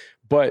know?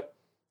 But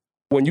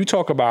when you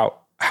talk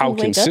about how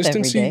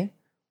consistency...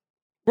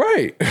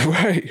 Right.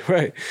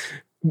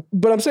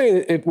 But I'm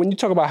saying, when you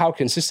talk about how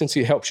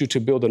consistency helps you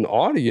to build an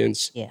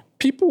audience,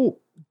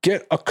 people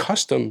get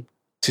accustomed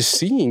to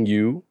seeing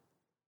you,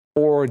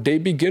 or they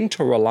begin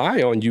to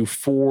rely on you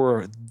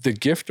for the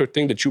gift or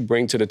thing that you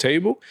bring to the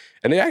table.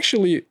 And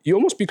you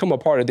almost become a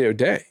part of their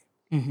day.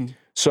 Mm-hmm.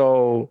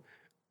 So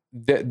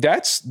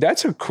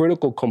that's a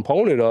critical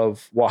component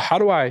of, well, how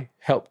do I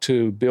help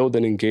to build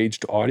an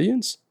engaged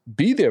audience?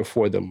 Be there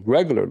for them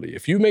regularly.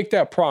 If you make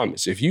that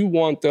promise, if you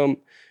want them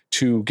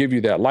to give you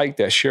that like,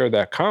 that share,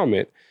 that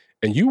comment,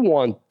 and you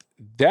want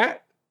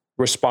that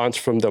response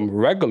from them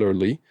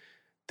regularly,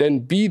 then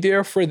be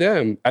there for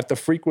them at the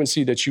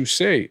frequency that you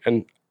say.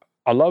 And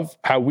I love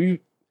how we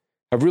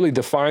have really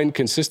defined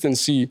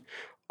consistency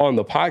on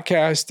the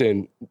podcast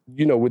and,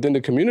 within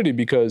the community,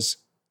 because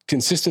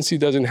consistency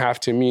doesn't have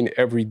to mean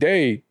every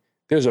day.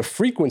 There's a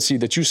frequency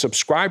that you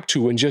subscribe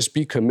to and just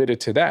be committed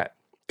to that.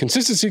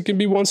 Consistency can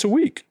be once a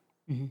week.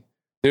 Mm-hmm.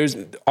 There's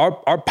our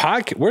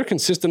podcast. We're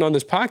consistent on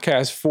this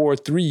podcast for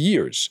 3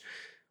 years,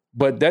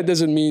 but that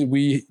doesn't mean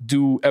we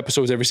do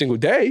episodes every single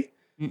day.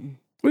 Mm-mm.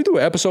 We do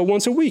an episode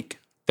once a week.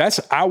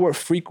 That's our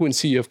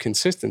frequency of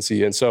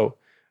consistency. And so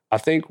I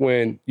think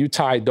when you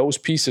tie those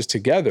pieces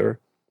together,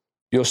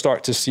 you'll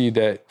start to see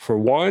that, for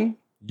one,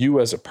 you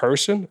as a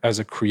person, as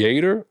a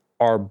creator,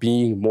 are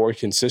being more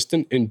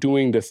consistent in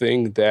doing the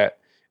thing that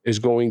is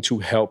going to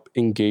help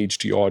engage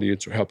the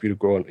audience or help you to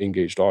grow an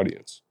engaged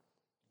audience.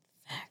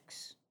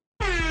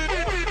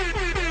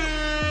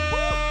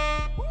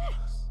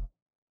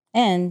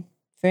 And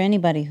for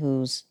anybody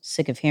who's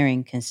sick of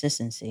hearing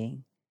consistency,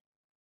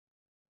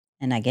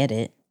 and I get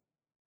it,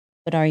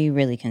 but are you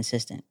really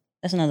consistent?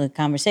 That's another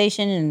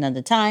conversation and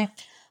another time.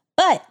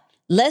 But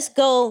let's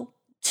go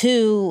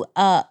to,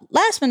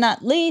 last but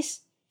not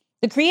least,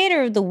 the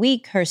creator of the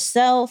week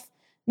herself,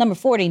 number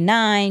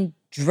 49,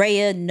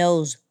 Drea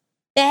Knows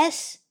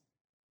Best.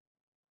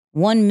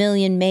 1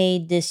 million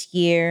made this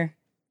year,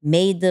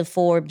 made the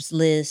Forbes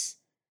list,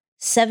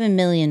 7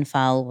 million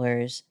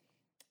followers.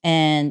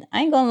 And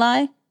I ain't gonna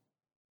lie,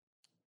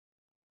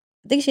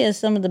 I think she has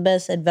some of the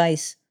best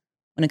advice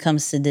when it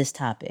comes to this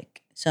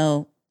topic.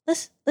 So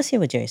let's hear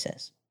what Jerry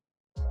says.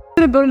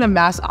 Instead of building a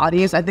mass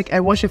audience, I think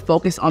everyone should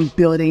focus on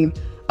building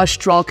a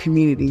strong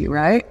community,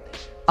 right?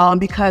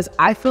 Because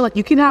I feel like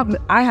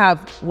I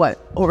have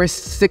over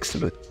 6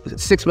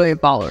 million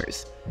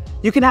followers.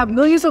 You can have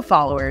millions of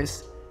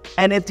followers,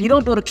 and if you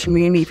don't build a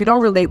community, if you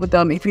don't relate with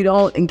them, if you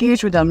don't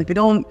engage with them, if you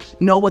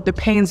don't know what their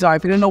pains are,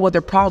 if you don't know what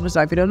their problems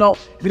are, if you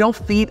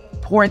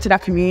don't pour into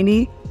that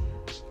community,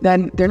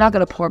 then they're not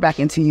gonna pour back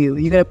into you.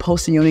 You're gonna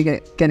post and you're only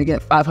gonna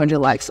get 500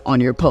 likes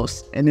on your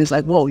post. And it's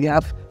like, whoa, you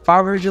have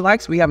 500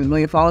 likes, we have 1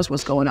 million followers,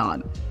 what's going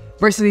on?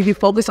 Versus if you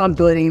focus on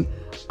building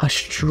a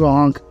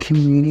strong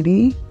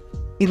community,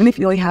 even if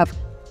you only have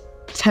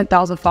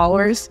 10,000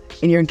 followers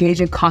and you're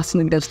engaging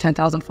constantly with those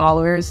 10,000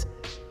 followers,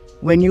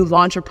 when you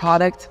launch a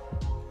product,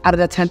 out of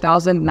that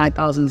 10,000,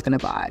 9,000 is gonna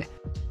buy.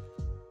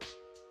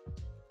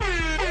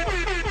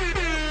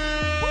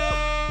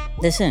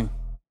 Listen,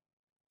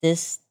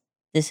 this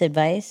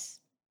advice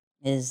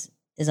is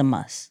a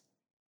must.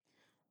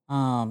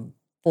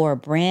 For a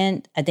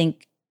brand, I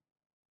think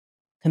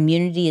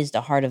community is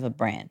the heart of a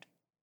brand.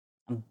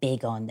 I'm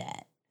big on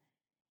that.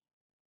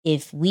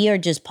 If we are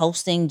just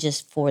posting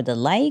just for the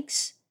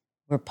likes,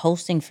 we're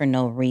posting for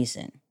no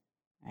reason,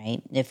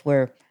 right? If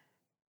we're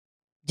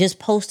just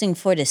posting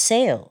for the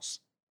sales,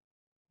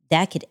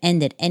 that could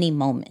end at any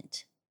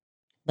moment.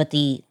 But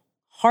the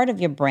heart of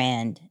your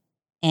brand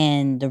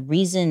and the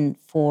reason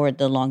for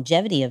the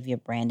longevity of your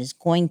brand is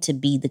going to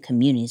be the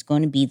community, it's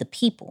going to be the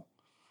people.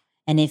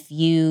 And if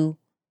you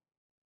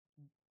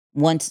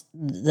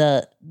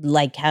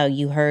like how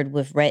you heard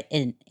with Rhett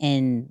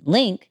and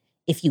Link,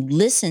 if you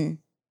listen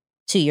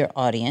to your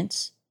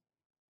audience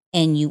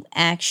and you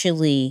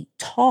actually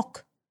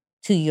talk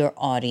to your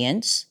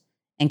audience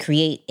and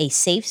create a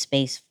safe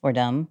space for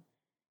them,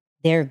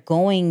 they're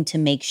going to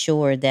make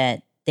sure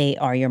that they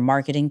are your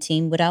marketing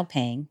team without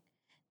paying.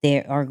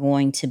 There are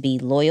going to be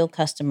loyal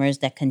customers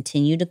that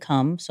continue to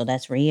come. So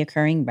that's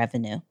reoccurring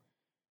revenue,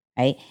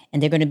 right?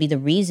 And they're going to be the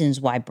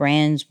reasons why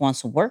brands want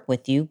to work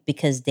with you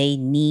because they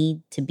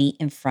need to be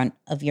in front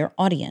of your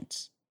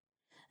audience.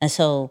 And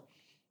so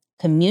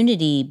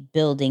community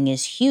building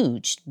is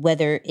huge,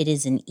 whether it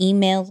is an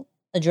email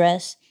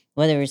address,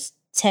 whether it's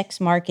text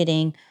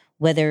marketing,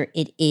 whether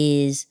it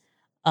is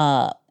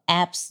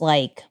apps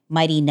like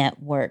Mighty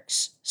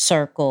Networks,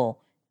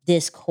 Circle,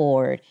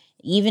 Discord,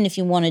 even if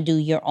you want to do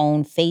your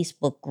own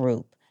Facebook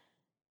group,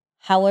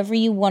 however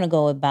you want to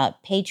go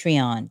about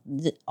Patreon,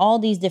 all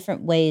these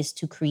different ways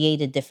to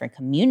create a different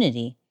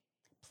community,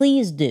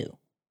 please do.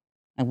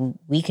 And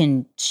we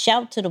can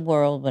shout to the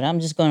world, but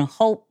I'm just going to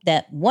hope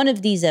that one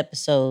of these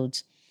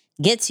episodes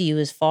gets you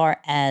as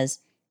far as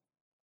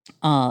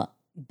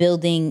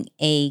building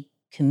a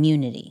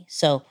community.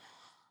 So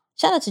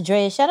shout out to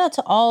Drea. Shout out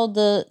to all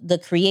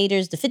the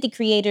creators, the 50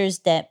 creators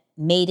that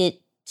made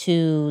it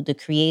to the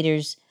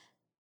creators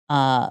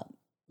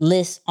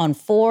list on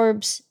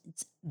Forbes.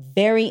 It's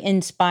very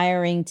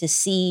inspiring to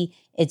see.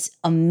 It's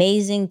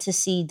amazing to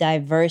see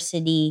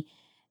diversity.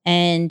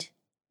 And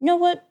you know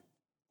what?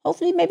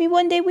 Hopefully, maybe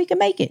one day we can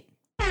make it.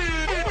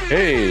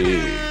 Hey.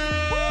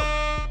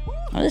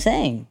 I'm just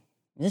saying.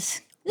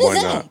 Just Why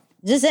saying. not?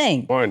 Just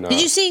saying. Why not? Did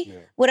you see?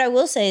 What I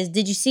will say is,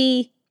 did you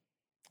see?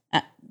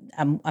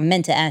 I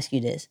meant to ask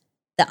you this: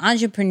 the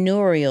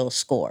entrepreneurial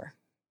score.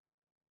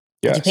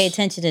 Yes. Did you pay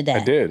attention to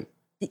that? I did.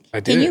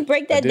 Can you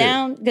break that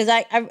down? Because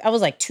I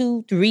was like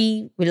 2,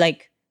 3. We're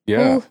like,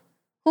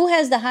 who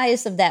has the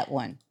highest of that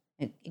one?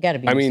 It got to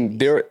be. I mean,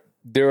 there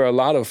are a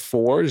lot of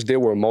 4s. There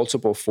were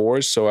multiple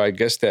 4s, so I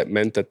guess that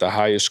meant that the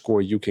highest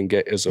score you can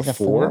get is a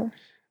 4.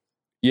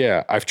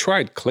 Yeah, I've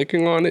tried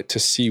clicking on it to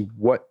see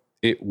what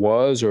it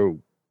was or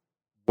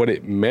what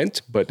it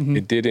meant, but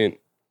it didn't,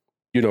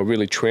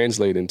 really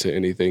translate into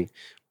anything.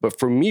 But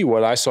for me,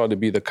 what I saw to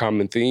be the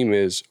common theme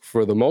is,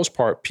 for the most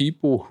part,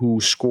 people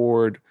who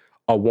scored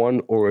a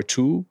 1 or a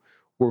 2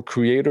 were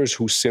creators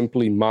who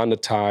simply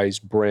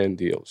monetized brand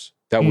deals.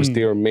 That was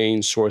their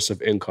main source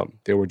of income.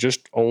 They were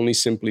just only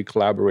simply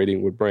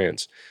collaborating with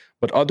brands.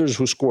 But others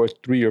who scored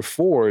 3 or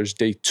 4s,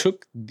 they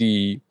took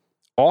the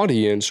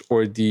audience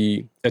or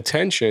the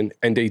attention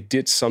and they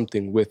did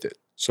something with it.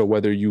 So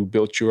whether you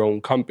built your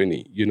own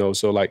company,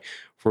 so like,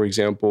 for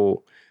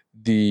example,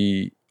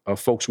 the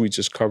folks we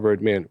just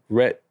covered,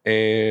 Rhett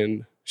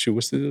and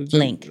what's the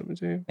Link.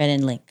 Rhett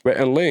and Link. Rhett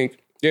and Link,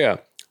 yeah,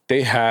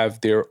 they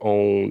have their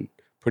own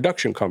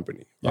production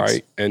company,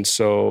 right? And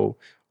so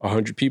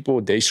 100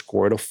 people, they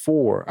scored a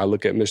 4. I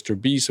look at Mr.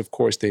 Beast, of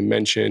course, they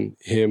mention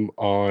him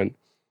on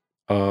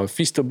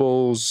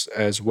Feastables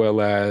as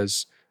well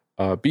as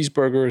Beast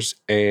Burgers,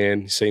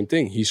 and same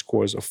thing, he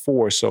scores a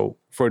 4. So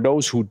for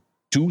those who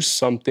do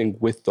something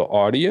with the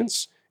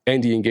audience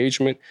and the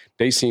engagement,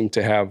 they seem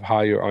to have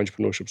higher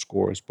entrepreneurship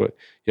scores. But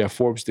yeah,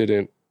 Forbes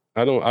didn't,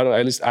 at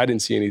least I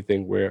didn't see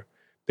anything where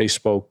they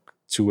spoke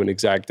to an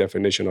exact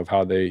definition of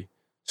how they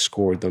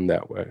scored them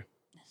that way.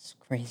 That's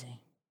crazy.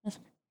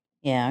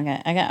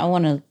 I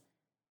want to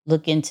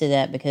look into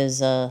that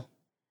because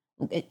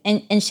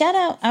And shout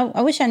out,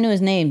 I wish I knew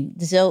his name.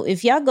 So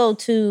if y'all go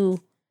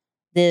to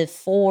the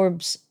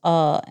Forbes,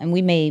 and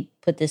we may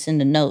put this in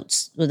the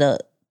notes, with the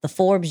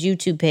Forbes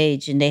YouTube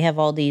page, and they have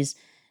all these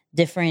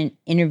different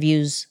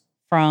interviews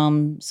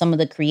from some of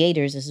the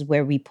creators. This is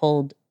where we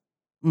pulled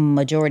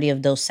majority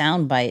of those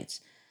sound bites.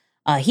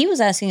 He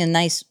was asking a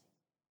nice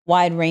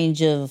wide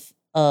range of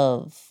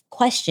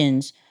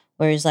questions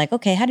where it's like,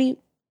 okay, how do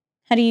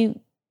you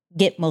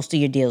get most of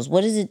your deals?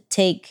 What does it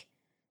take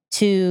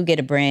to get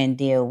a brand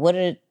deal?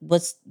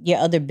 What's your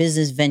other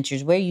business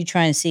ventures? Where are you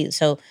trying to see?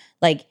 So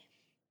like,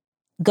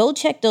 go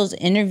check those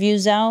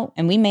interviews out,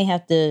 and we may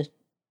have to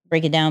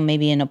break it down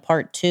maybe in a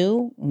part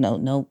 2.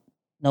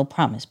 No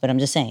promise, but I'm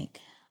just saying,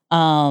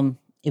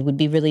 it would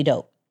be really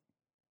dope.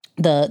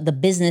 The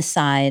business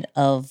side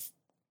of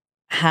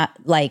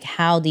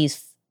how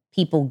these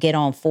people get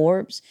on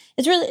Forbes.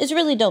 It's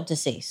really dope to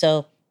see.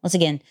 So once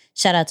again,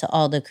 shout out to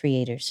all the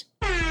creators.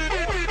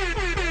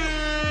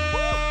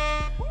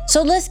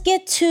 So let's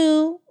get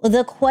to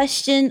the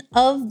question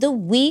of the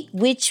week,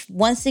 which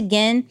once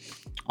again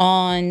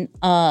on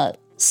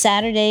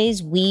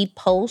Saturdays we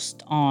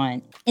post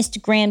on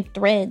Instagram,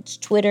 Threads,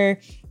 Twitter.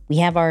 We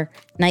have our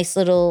nice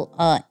little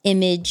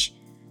image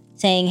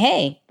saying,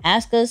 hey,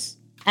 ask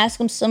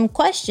them some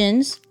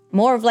questions,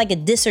 more of like a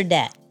this or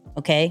that,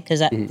 okay?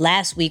 Because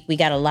last week we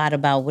got a lot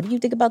about, what do you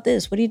think about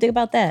this? What do you think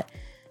about that?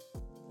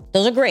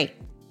 Those are great.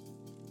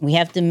 We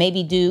have to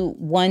maybe do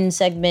one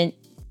segment,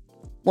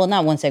 well,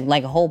 not one segment,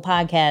 like a whole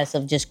podcast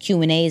of just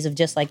Q&As of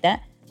just like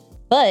that.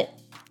 But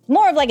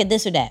more of like a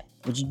this or that.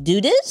 Would you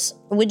do this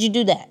or would you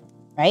do that?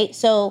 Right?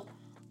 So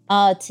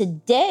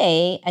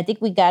today, I think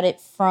we got it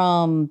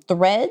from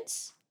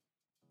Threads.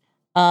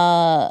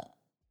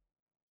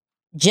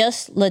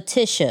 Just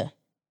Letitia,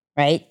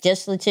 right?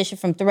 Just Letitia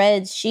from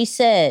Threads. She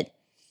said,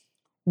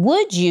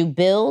 would you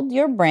build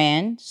your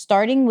brand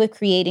starting with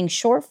creating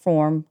short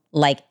form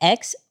like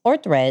X or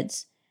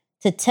Threads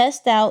to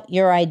test out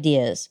your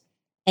ideas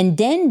and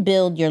then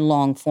build your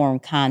long form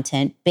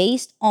content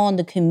based on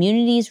the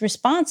community's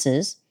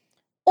responses?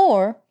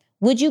 Or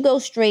would you go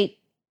straight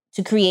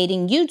to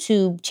creating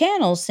YouTube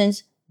channels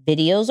since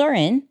videos are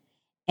in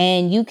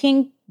and you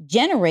can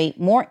generate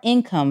more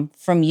income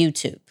from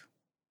YouTube?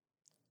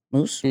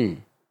 Moose,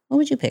 what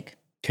would you pick?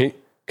 Can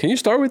you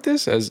start with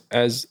this as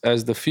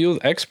the field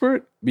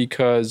expert?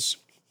 Because,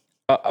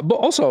 but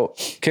also,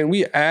 can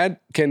we add,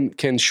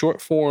 can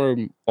short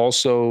form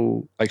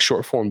also, like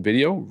short form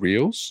video,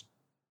 reels?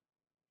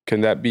 Can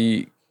that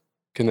be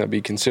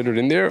considered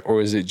in there?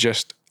 Or is it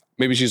just,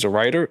 maybe she's a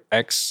writer,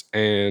 X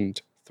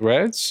and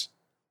Threads,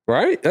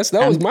 right?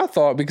 That was my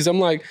thought, because I'm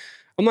like,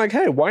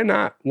 hey, why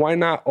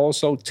not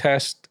also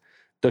test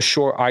the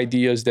short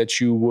ideas that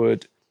you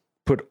would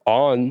put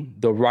on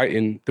the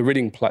written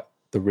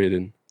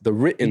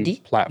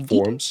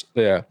platforms.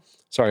 Yeah.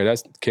 Sorry,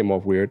 that came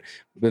off weird.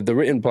 The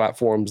written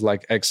platforms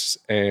like X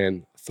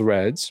and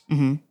Threads.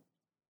 Mm-hmm.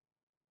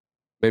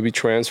 Maybe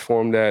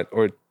transfer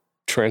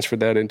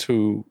that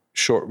into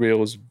short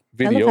reels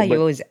video. I love how you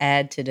always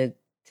add to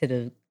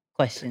the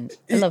questions.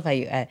 I love how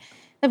you add.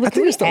 I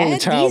think it's the only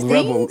child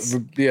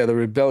the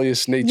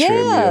rebellious nature in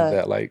me of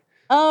that. Like,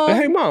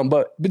 hey mom,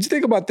 but you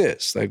think about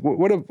this. Like,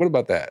 what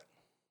about that?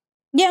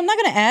 Yeah, I'm not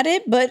going to add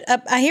it, but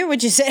I hear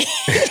what you're saying.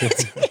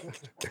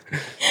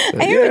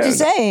 I hear what you're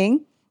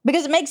saying,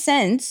 because it makes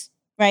sense,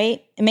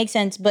 right? It makes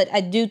sense, but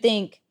I do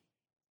think,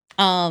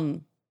 I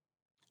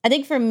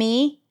think for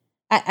me,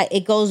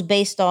 it goes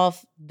based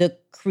off the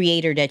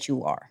creator that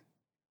you are,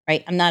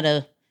 right? I'm not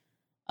a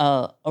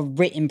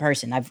written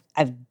person.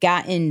 I've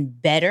gotten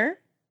better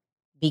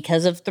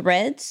because of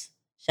Threads.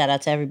 Shout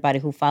out to everybody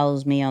who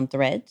follows me on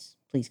Threads.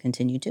 Please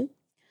continue to.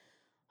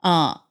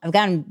 I've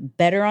gotten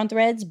better on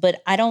Threads,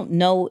 but I don't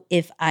know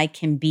if I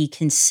can be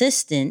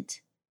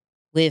consistent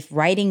with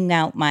writing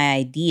out my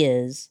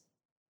ideas,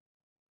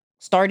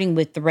 starting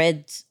with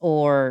Threads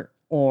or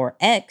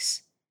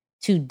X,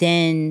 to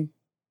then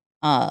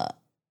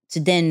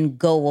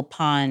go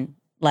upon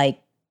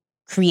like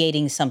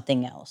creating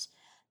something else.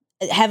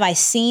 Have I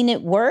seen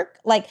it work?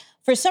 Like,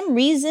 for some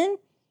reason,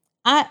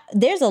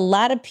 there's a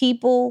lot of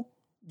people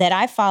that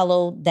I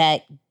follow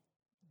that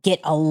get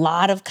a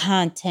lot of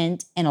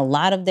content and a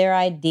lot of their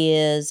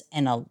ideas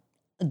and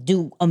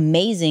do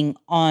amazing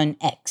on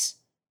X,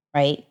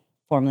 right?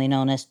 Formerly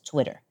known as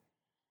Twitter.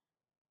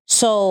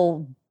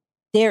 So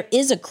there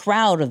is a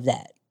crowd of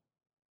that.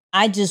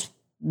 I just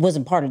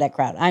wasn't part of that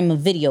crowd. I'm a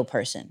video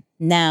person.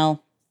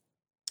 Now,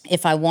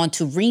 if I want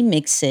to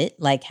remix it,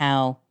 like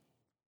how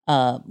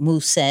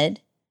Moose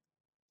said,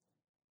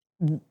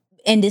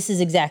 and this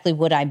is exactly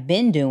what I've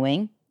been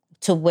doing,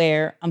 to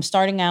where I'm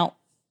starting out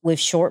with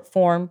short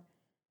form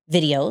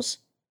videos.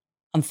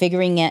 I'm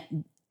figuring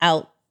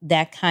out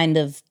that kind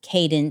of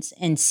cadence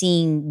and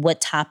seeing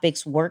what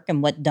topics work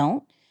and what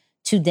don't,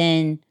 to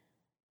then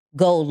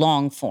go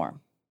long form,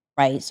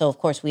 right? So of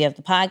course we have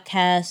the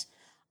podcast.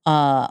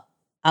 I'll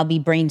be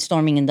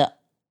brainstorming in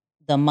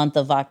the month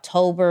of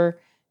October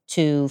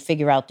to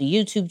figure out the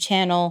YouTube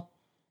channel.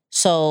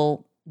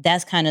 So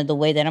that's kind of the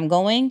way that I'm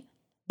going.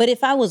 But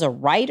if I was a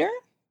writer,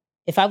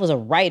 if I was a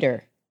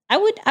writer, I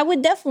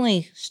would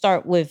definitely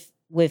start with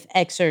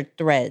excerpt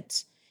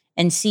threads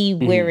and see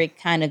where it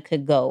kind of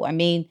could go. I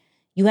mean,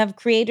 you have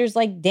creators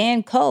like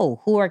Dan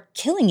Coe who are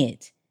killing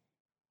it.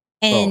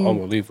 And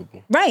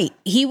unbelievable. Right.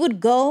 He would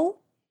go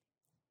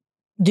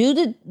do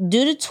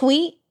the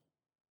tweet,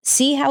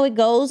 see how it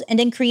goes, and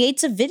then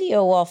creates a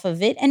video off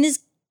of it and is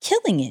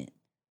killing it.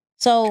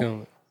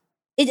 So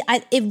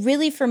it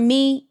really, for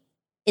me,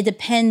 it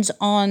depends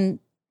on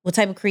what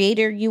type of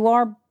creator you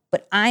are,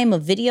 but I'm a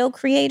video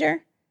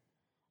creator.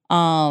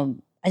 I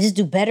just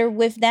do better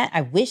with that.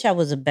 I wish I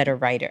was a better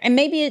writer. And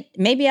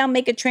maybe I'll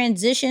make a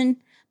transition,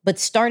 but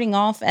starting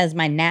off as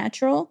my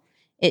natural,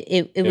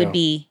 it would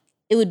be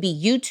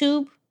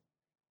YouTube.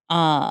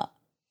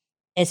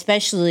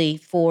 Especially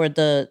for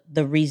the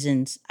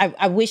reasons.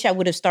 I wish I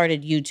would have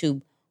started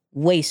YouTube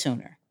way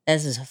sooner.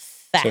 This is a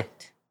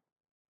fact.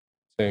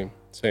 Same.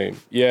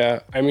 Yeah,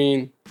 I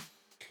mean,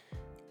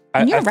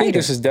 I think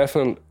this is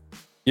definitely,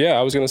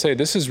 I was going to say,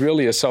 this is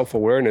really a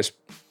self-awareness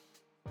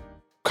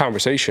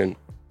conversation,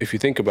 if you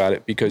think about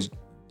it, because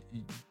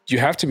you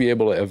have to be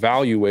able to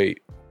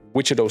evaluate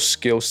which of those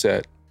skill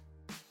set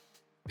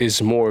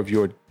is more of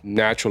your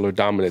natural or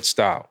dominant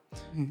style.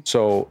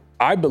 So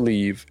I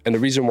believe, and the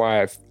reason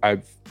why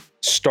I've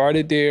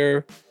started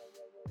there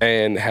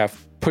and have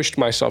pushed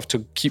myself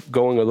to keep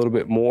going a little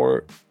bit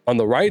more on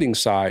the writing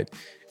side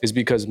is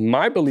because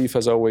my belief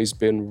has always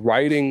been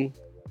writing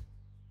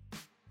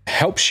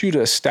helps you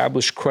to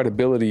establish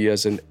credibility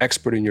as an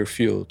expert in your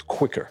field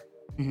quicker.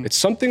 It's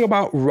something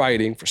about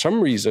writing, for some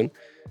reason,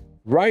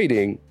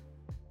 writing,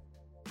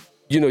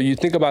 you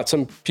think about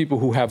some people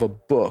who have a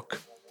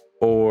book,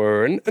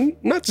 or and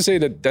not to say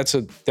that that's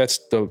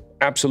the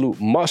absolute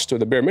must or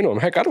the bare minimum.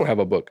 Heck, I don't have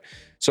a book.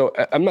 So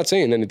I'm not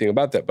saying anything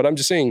about that, but I'm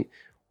just saying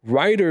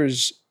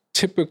writers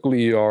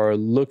typically are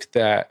looked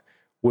at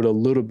with a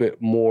little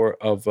bit more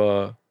of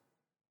a,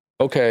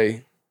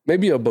 okay,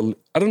 maybe I don't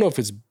know if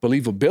it's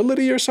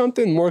believability or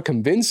something, more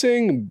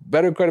convincing,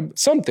 better credit,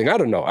 something, I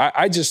don't know.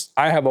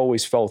 I have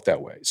always felt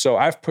that way. So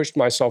I've pushed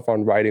myself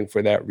on writing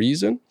for that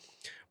reason.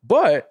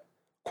 But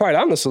quite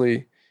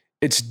honestly,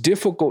 it's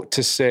difficult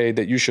to say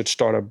that you should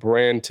start a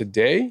brand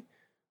today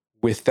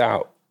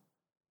without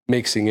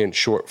mixing in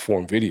short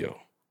form video.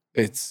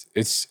 It's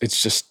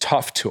just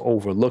tough to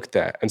overlook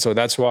that. And so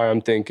that's why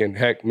I'm thinking,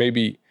 heck,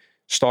 maybe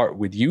start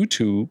with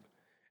YouTube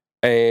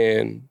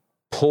and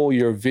pull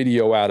your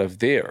video out of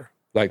there,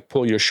 like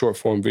pull your short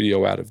form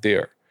video out of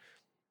there.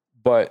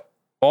 But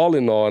all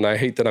in all, and I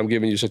hate that I'm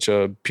giving you such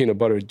a peanut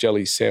butter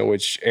jelly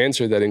sandwich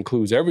answer that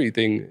includes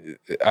everything.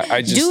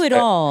 I just do it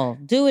all.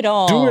 Do it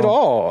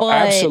all. But,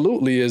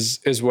 absolutely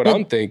is what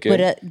I'm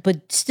thinking.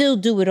 But still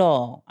do it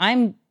all.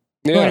 I'm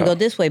going to go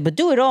this way, but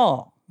do it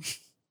all.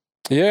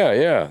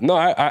 Yeah. No,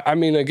 I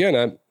mean,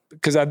 again,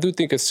 because I do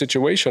think it's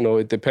situational.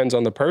 It depends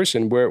on the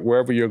person.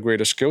 Wherever your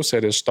greater skill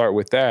set is, start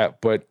with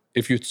that. But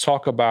if you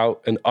talk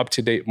about an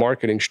up-to-date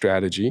marketing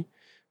strategy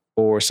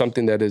or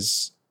something that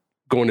is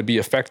going to be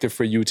effective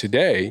for you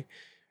today,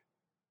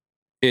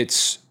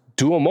 it's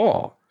do them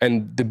all.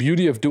 And the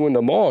beauty of doing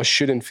them all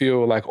shouldn't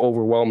feel like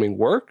overwhelming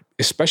work,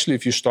 especially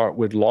if you start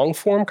with long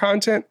form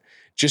content,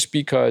 just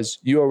because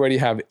you already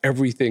have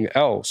everything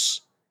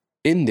else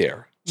in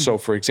there. So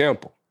for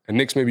example, and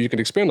Nix, maybe you can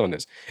expand on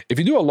this. If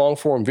you do a long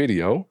form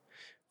video,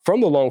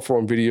 from the long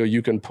form video,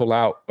 you can pull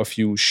out a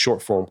few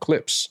short form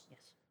clips.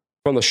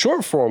 From the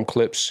short form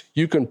clips,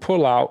 you can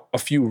pull out a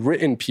few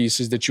written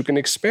pieces that you can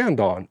expand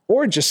on,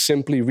 or just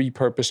simply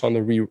repurpose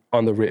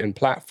on the written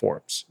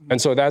platforms.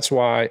 And so that's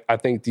why I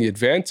think the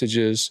advantage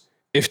is,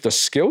 if the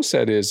skill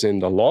set is in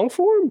the long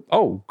form,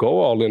 go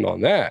all in on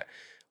that.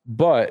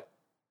 But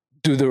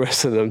do the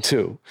rest of them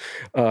too,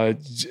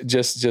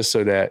 just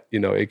so that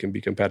it can be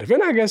competitive.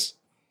 And I guess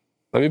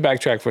let me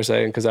backtrack for a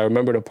second, because I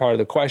remember the part of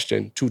the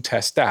question to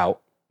test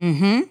out.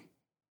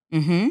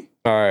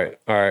 All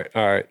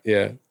right.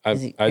 Yeah, I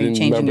didn't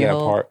remember that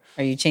part.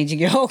 Are you changing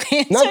your whole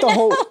answer? Not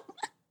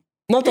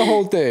the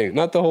whole thing.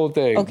 Not the whole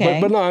thing. Okay.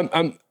 But no,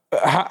 I'm.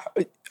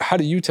 How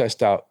do you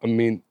test out? I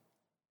mean,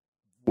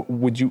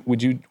 would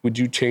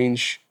you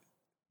change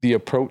the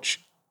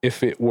approach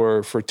if it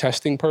were for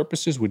testing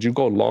purposes? Would you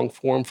go long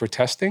form for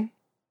testing?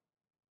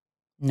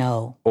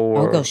 No.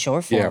 Or I'll go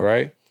short form. Yeah.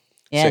 Right.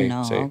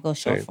 Yeah. I'll go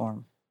short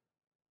form.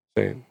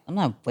 Same. I'm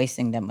not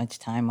wasting that much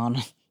time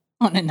on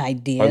an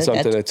idea. On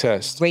something to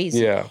test. Crazy.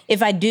 Yeah.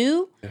 If I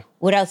do,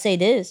 what I'll say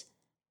this,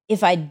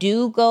 if I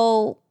do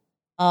go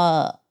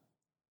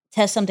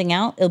test something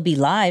out, it'll be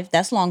live.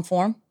 That's long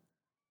form.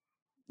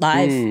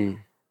 Live. And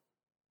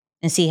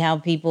see how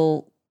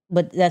people,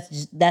 but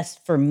that's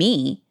for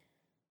me.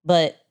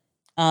 But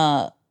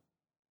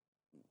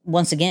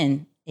once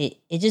again,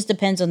 it just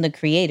depends on the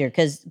creator.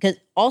 Because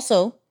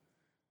also,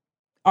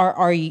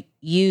 are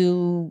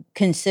you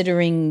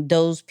considering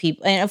those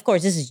people, and of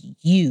course this is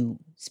you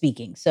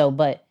speaking,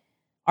 but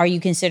are you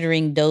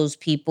considering those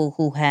people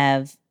who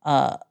have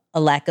a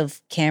lack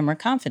of camera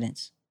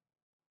confidence?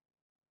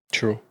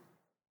 True.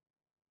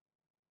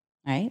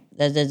 Right?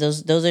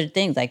 Those are the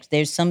things. Like,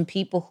 there's some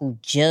people who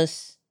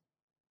just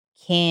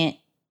can't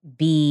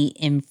be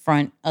in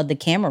front of the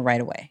camera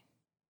right away.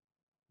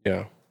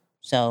 Yeah.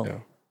 So,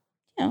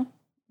 you know,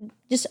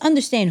 just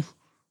understand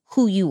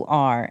who you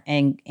are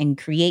and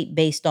create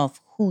based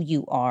off who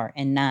you are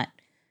and not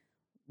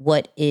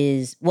what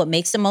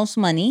makes the most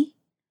money,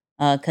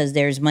 because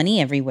there's money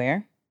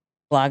everywhere.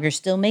 Bloggers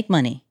still make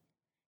money.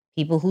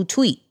 People who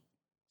tweet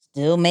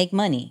still make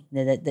money.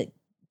 The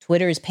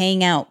Twitter is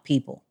paying out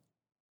people.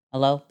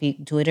 Hello?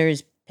 Twitter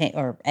is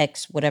or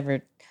X,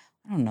 whatever.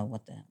 I don't know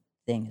what the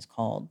thing is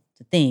called.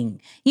 The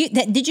thing.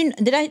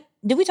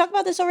 Did we talk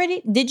about this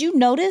already? Did you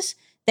notice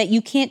that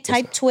you can't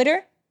type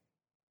Twitter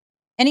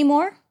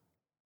anymore?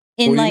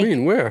 What do you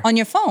mean? Where? On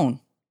your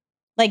phone.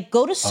 Like,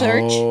 go to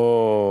search.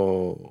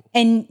 Oh.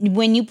 And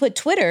when you put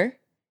Twitter,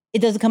 it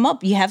doesn't come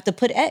up. You have to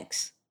put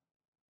X.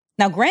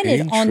 Now,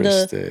 granted, on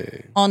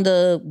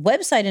the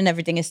website and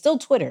everything, it's still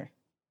Twitter.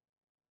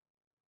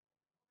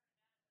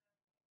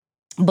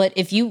 But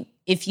especially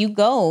if you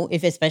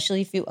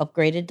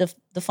upgraded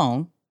the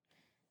phone,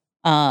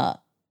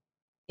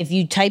 if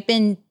you type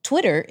in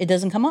Twitter, it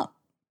doesn't come up.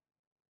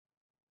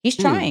 He's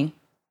trying.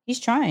 He's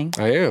trying.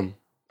 I am.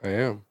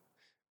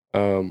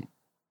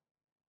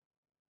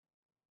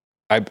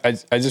 I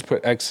just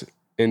put X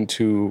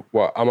into,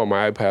 well, I'm on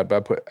my iPad, but I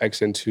put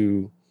X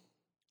into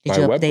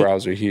my web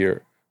browser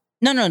here.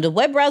 No, the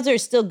web browser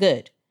is still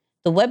good.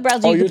 The web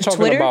browser. Oh, you're talking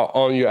Twitter? About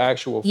on your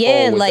actual phone.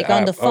 Yeah, like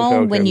on the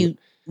phone. Okay.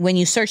 when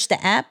you search the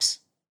apps.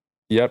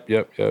 Yep.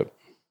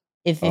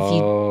 If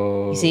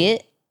you see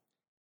it.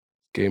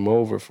 Game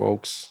over,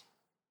 folks.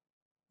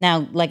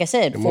 Now, like I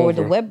said,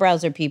 the web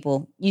browser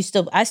people,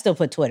 I still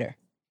put Twitter.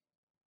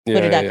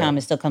 Twitter.com,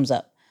 it still comes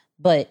up.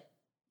 But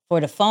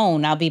for the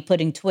phone, I'll be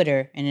putting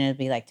Twitter and it'll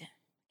be like, can't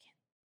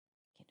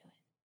do it.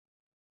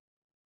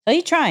 So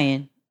he's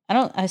trying.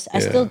 I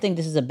still think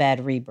this is a bad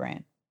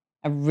rebrand.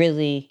 I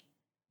really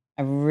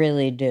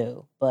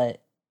do.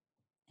 But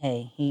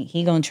hey,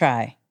 he gonna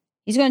try.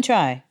 He's gonna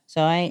try.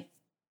 So I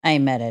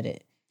ain't mad at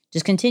it.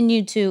 Just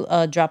continue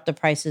to drop the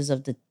prices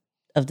of the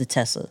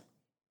Tesla.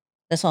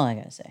 That's all I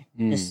gotta say.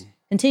 Just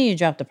continue to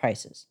drop the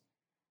prices.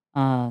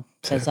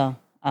 Because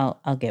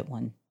I'll get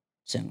one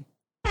soon.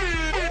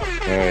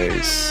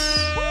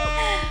 Nice.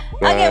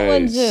 I'll get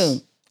one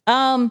soon.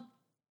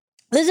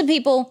 Listen,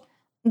 people,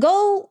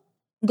 go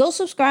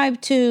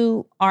subscribe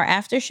to our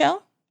after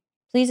show,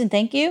 please and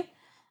thank you.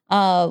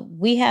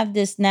 We have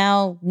this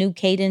now new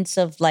cadence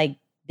of like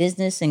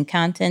business and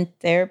content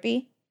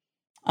therapy,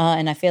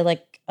 and I feel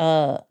like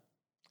I'm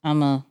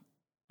gonna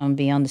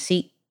be on the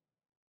seat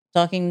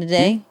talking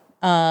today.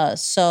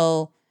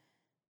 So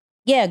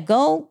yeah,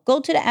 go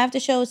to the after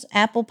shows,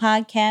 Apple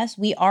Podcasts.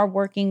 We are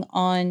working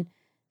on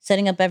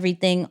setting up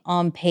everything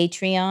on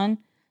Patreon.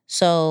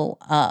 So,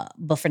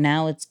 but for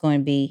now, it's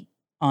going to be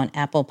on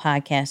Apple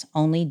Podcasts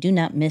only. Do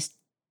not miss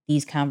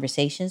these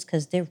conversations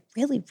because they're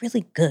really,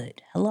 really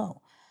good.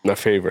 Hello. My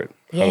favorite,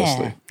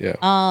 honestly. Yeah,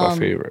 my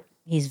favorite.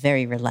 He's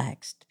very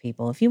relaxed,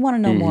 people. If you want to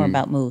know more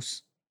about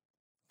Moose,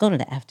 go to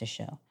the after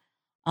show.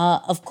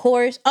 Of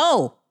course.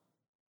 Oh,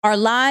 our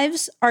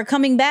lives are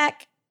coming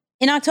back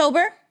in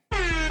October.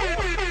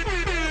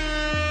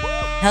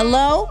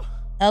 Hello.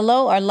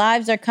 Our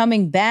lives are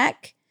coming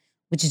back,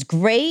 which is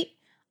great.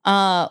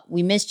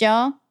 We missed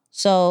y'all.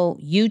 So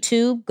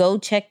YouTube, go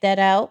check that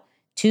out.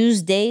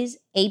 Tuesdays,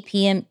 8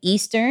 p.m.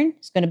 Eastern.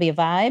 It's going to be a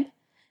vibe.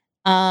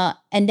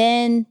 And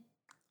then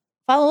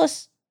follow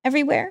us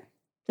everywhere.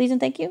 Please and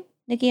thank you.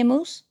 Nikki and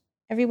Moose,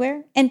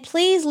 everywhere. And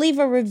please leave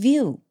a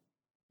review.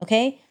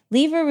 Okay?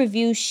 Leave a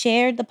review.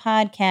 Share the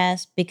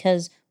podcast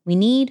because we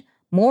need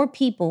more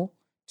people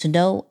to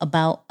know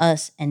about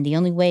us. And the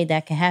only way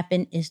that can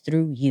happen is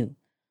through you.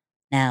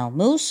 Now,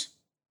 Moose,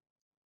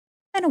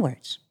 final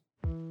words.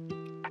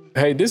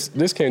 Hey,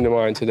 this came to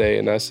mind today,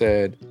 and I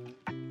said,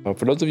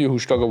 for those of you who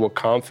struggle with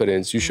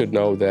confidence, you should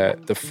know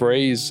that the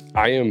phrase,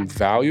 I am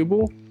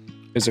valuable,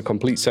 is a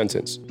complete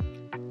sentence.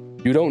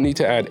 You don't need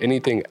to add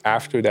anything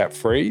after that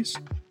phrase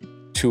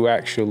to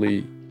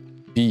actually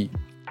be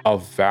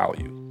of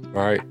value,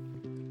 all right?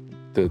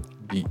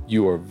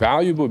 You are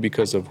valuable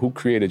because of who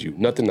created you,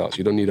 nothing else.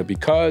 You don't need a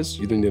because,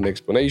 you don't need an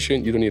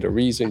explanation, you don't need a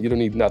reason, you don't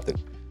need nothing.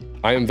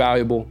 I am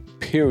valuable,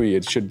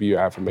 period, should be your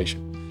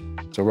affirmation.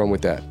 So run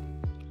with that.